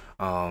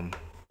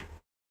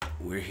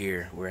 We're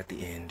here. We're at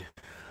the end.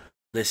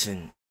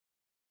 listen,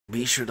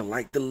 be sure to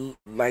like the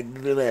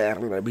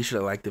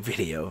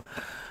video.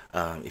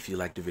 If you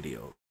like the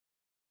video,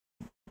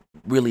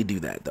 really do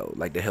that though.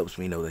 Like, that helps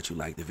me know that you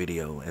like the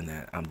video and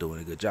that I'm doing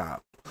a good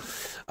job.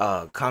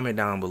 Comment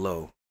down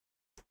below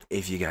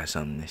if you got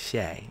something to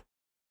say.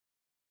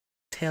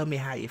 Tell me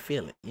how you're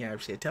feeling. You know what I'm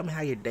saying? Tell me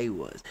how your day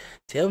was.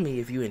 Tell me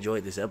if you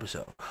enjoyed this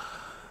episode.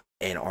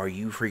 And are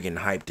you freaking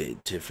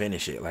hyped to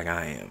finish it like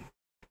I am?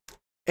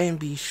 And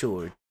be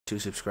sure to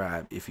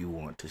subscribe if you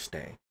want to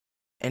stay.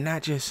 And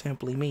that just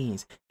simply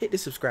means hit the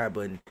subscribe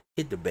button,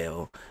 hit the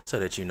bell, so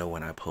that you know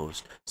when I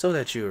post, so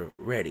that you're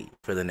ready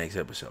for the next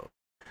episode.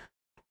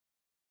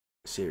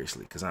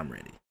 Seriously, because I'm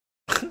ready.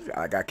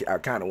 I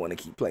kind of want to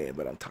keep playing,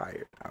 but I'm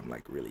tired. I'm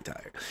like really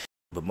tired.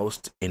 But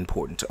most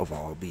important of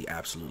all, be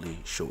absolutely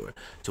sure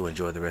to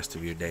enjoy the rest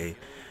of your day.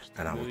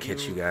 And I will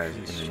catch you guys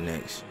in the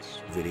next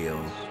video.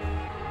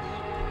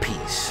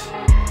 Peace.